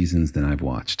more seasons than I've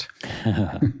watched.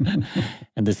 And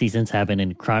the seasons happen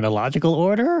in chronological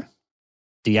order?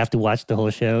 Do you have to watch the whole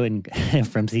show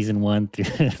from season 1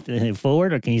 through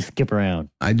forward, or can you skip around?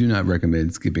 I do not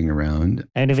recommend skipping around.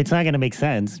 And if it's not going to make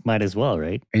sense, might as well,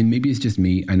 right? And maybe it's just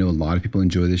me. I know a lot of people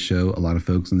enjoy this show. A lot of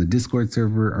folks on the Discord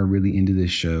server are really into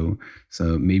this show.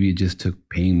 So maybe it just took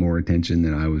paying more attention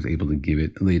than I was able to give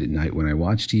it late at night when I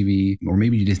watch TV. Or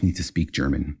maybe you just need to speak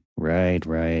German. Right.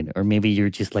 Or maybe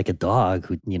you're just like a dog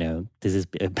who, this is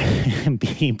beyond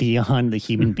the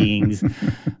human beings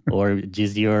or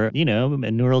just your,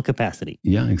 neural capacity.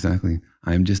 Yeah, exactly.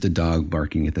 I'm just a dog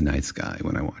barking at the night sky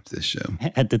when I watch this show.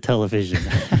 At the television.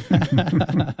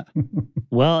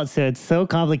 Well, so it's so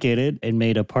complicated and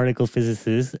made a particle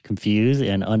physicist confused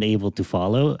and unable to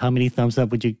follow. How many thumbs up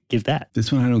would you give that?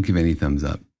 This one, I don't give any thumbs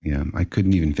up. Yeah, I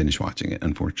couldn't even finish watching it,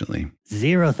 unfortunately.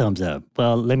 0 thumbs up.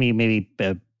 Well, let me maybe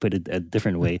put it a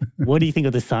different way. What do you think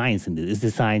of the science in this? Is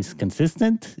the science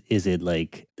consistent? Is it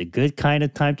like the good kind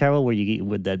of time travel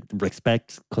that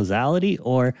respects causality,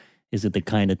 or is it the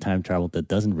kind of time travel that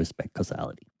doesn't respect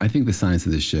causality? I think the science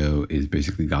of this show is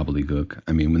basically gobbledygook.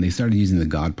 I mean, when they started using the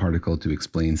God particle to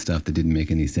explain stuff that didn't make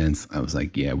any sense, I was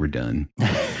like, yeah, we're done.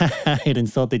 It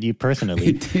insulted you personally.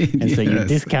 It did, and so yes. you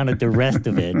discounted the rest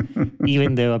of it,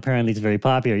 even though apparently it's very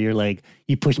popular. You're like,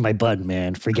 you pushed my button,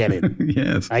 man. Forget it.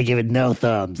 Yes. I give it no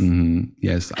thumbs. Mm-hmm.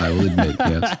 Yes, I will admit,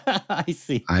 yes. I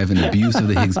see. I have an abuse of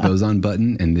the Higgs boson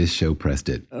button, and this show pressed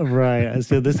it. Right.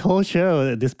 So this whole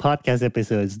show, this podcast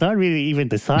episode, it's not really even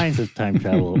the science of time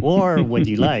travel or what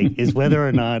you like, is whether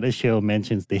or not a show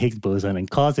mentions the Higgs boson and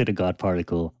calls it a God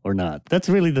particle or not. That's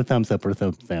really the thumbs up or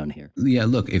thumbs down here. Yeah,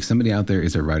 look, if somebody out there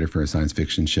is a writer for a science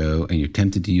fiction show and you're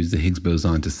tempted to use the Higgs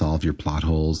boson to solve your plot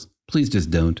holes, please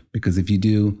just don't, because if you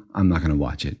do, I'm not going to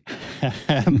watch it.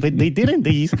 But they didn't.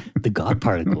 They used the God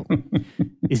particle.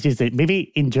 It's just that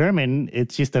maybe in German,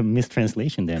 it's just a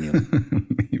mistranslation, Daniel.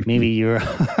 Maybe you're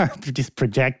just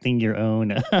projecting your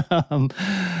own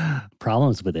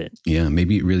problems with it. Yeah,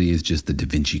 maybe it really is just the Da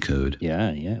Vinci Code.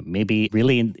 Yeah. Maybe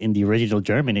really in the original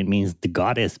German, it means the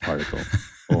goddess particle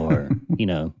or,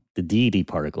 the deity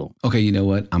particle. Okay, you know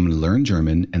what? I'm going to learn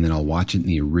German and then I'll watch it in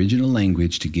the original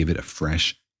language to give it a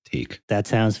fresh take. That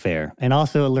sounds fair. And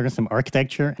also learn some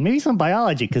architecture and maybe some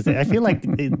biology, because I feel like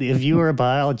if you were a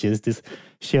biologist, this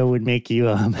show would make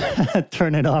you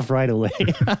turn it off right away.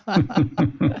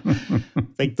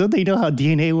 Like, don't they know how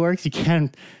DNA works? You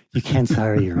can't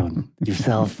sire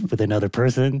yourself with another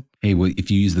person. Hey, well,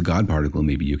 if you use the God particle,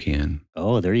 maybe you can.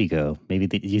 Oh, there you go. Maybe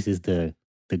it uses the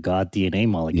God DNA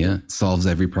molecule. Yeah, solves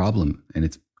every problem. And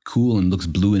it's cool and looks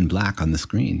blue and black on the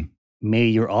screen. Maybe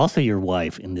you're also your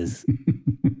wife in this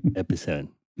episode.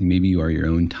 Maybe you are your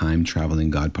own time-traveling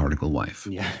God particle wife.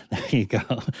 Yeah, there you go.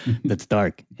 That's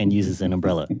dark and uses an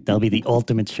umbrella. That'll be the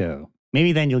ultimate show.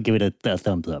 Maybe then you'll give it a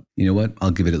thumbs up. You know what?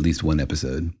 I'll give it at least one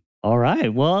episode. All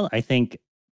right. Well, I think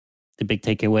the big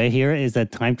takeaway here is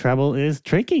that time travel is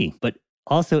tricky, but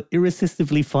also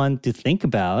irresistibly fun to think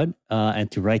about and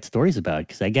to write stories about.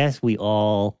 Because I guess we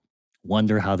all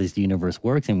wonder how this universe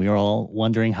works, and we're all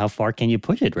wondering how far can you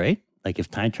push it, right? Like,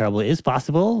 if time travel is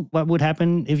possible, what would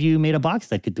happen if you made a box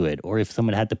that could do it? Or if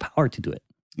someone had the power to do it?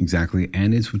 Exactly.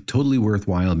 And it's totally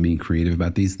worthwhile being creative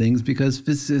about these things because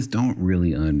physicists don't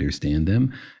really understand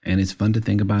them. And it's fun to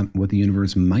think about what the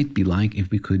universe might be like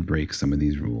if we could break some of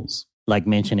these rules. Like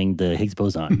mentioning the Higgs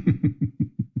boson,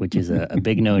 which is a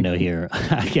big no-no here,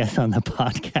 I guess, on the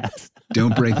podcast.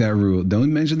 Don't break that rule.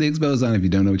 Don't mention the Higgs boson if you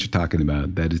don't know what you're talking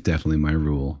about. That is definitely my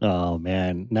rule. Oh,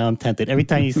 man. Now I'm tempted. Every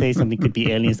time you say something could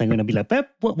be aliens, I'm going to be like,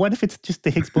 what if it's just the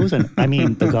Higgs boson? I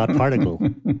mean, the God particle.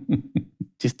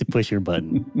 Just to push your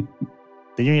button.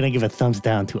 Then you're going to give a thumbs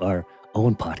down to our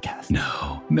own podcast.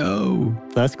 No.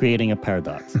 Thus creating a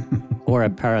paradox. Or a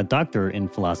paradoctor in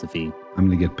philosophy. I'm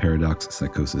going to get paradox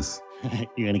psychosis.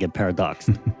 You're going to get paradoxed.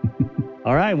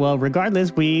 All right. Well,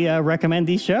 regardless, we recommend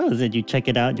these shows that you check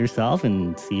it out yourself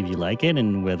and see if you like it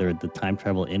and whether the time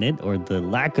travel in it or the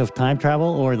lack of time travel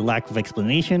or the lack of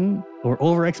explanation or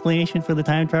over-explanation for the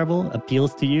time travel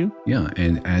appeals to you. Yeah.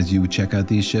 And as you check out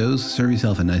these shows, serve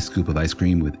yourself a nice scoop of ice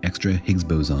cream with extra Higgs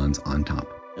bosons on top.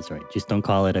 That's right. Just don't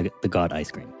call it the God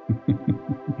ice cream.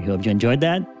 We hope you enjoyed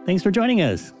that. Thanks for joining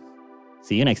us.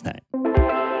 See you next time.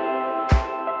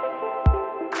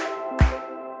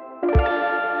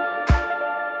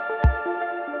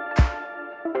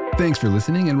 Thanks for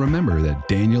listening, and remember that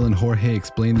Daniel and Jorge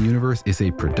Explain the Universe is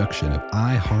a production of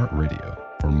iHeartRadio.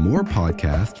 For more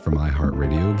podcasts from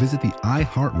iHeartRadio, visit the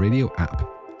iHeartRadio app,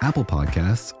 Apple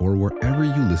Podcasts, or wherever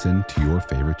you listen to your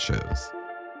favorite shows.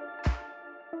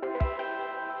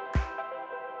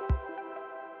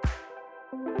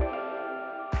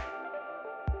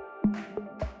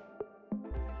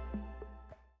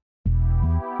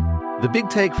 The Big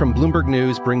Take from Bloomberg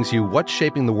News brings you what's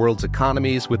shaping the world's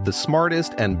economies with the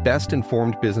smartest and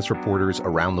best-informed business reporters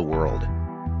around the world.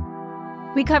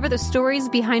 We cover the stories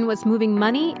behind what's moving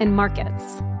money and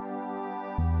markets.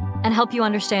 And help you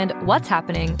understand what's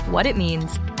happening, what it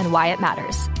means, and why it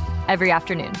matters. Every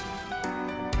afternoon.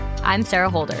 I'm Sarah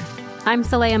Holder. I'm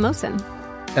Saleha Mohsin.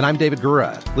 And I'm David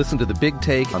Gura. Listen to The Big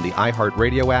Take on the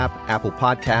iHeartRadio app, Apple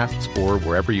Podcasts, or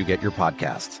wherever you get your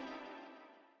podcasts.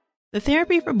 The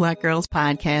Therapy for Black Girls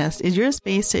podcast is your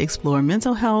space to explore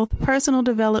mental health, personal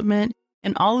development,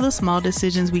 and all of the small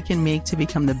decisions we can make to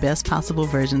become the best possible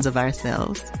versions of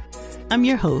ourselves. I'm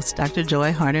your host, Dr.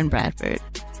 Joy Harden Bradford,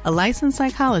 a licensed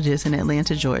psychologist in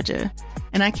Atlanta, Georgia,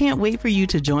 and I can't wait for you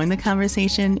to join the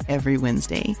conversation every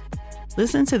Wednesday.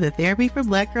 Listen to the Therapy for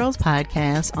Black Girls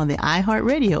podcast on the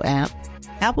iHeartRadio app,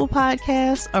 Apple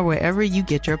Podcasts, or wherever you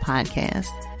get your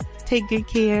podcasts. Take good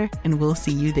care, and we'll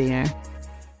see you there.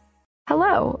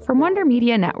 Hello, from Wonder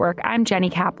Media Network, I'm Jenny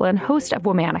Kaplan, host of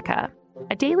Womanica,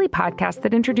 a daily podcast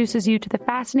that introduces you to the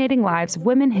fascinating lives of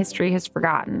women history has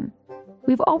forgotten.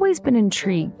 We've always been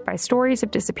intrigued by stories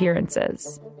of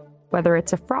disappearances, whether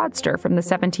it's a fraudster from the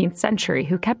 17th century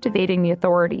who kept evading the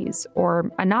authorities,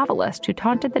 or a novelist who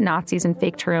taunted the Nazis and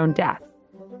faked her own death.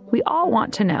 We all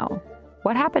want to know,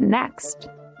 what happened next?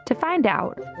 To find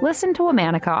out, listen to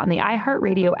Womanica on the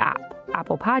iHeartRadio app,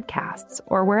 Apple Podcasts,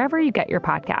 or wherever you get your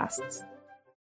podcasts.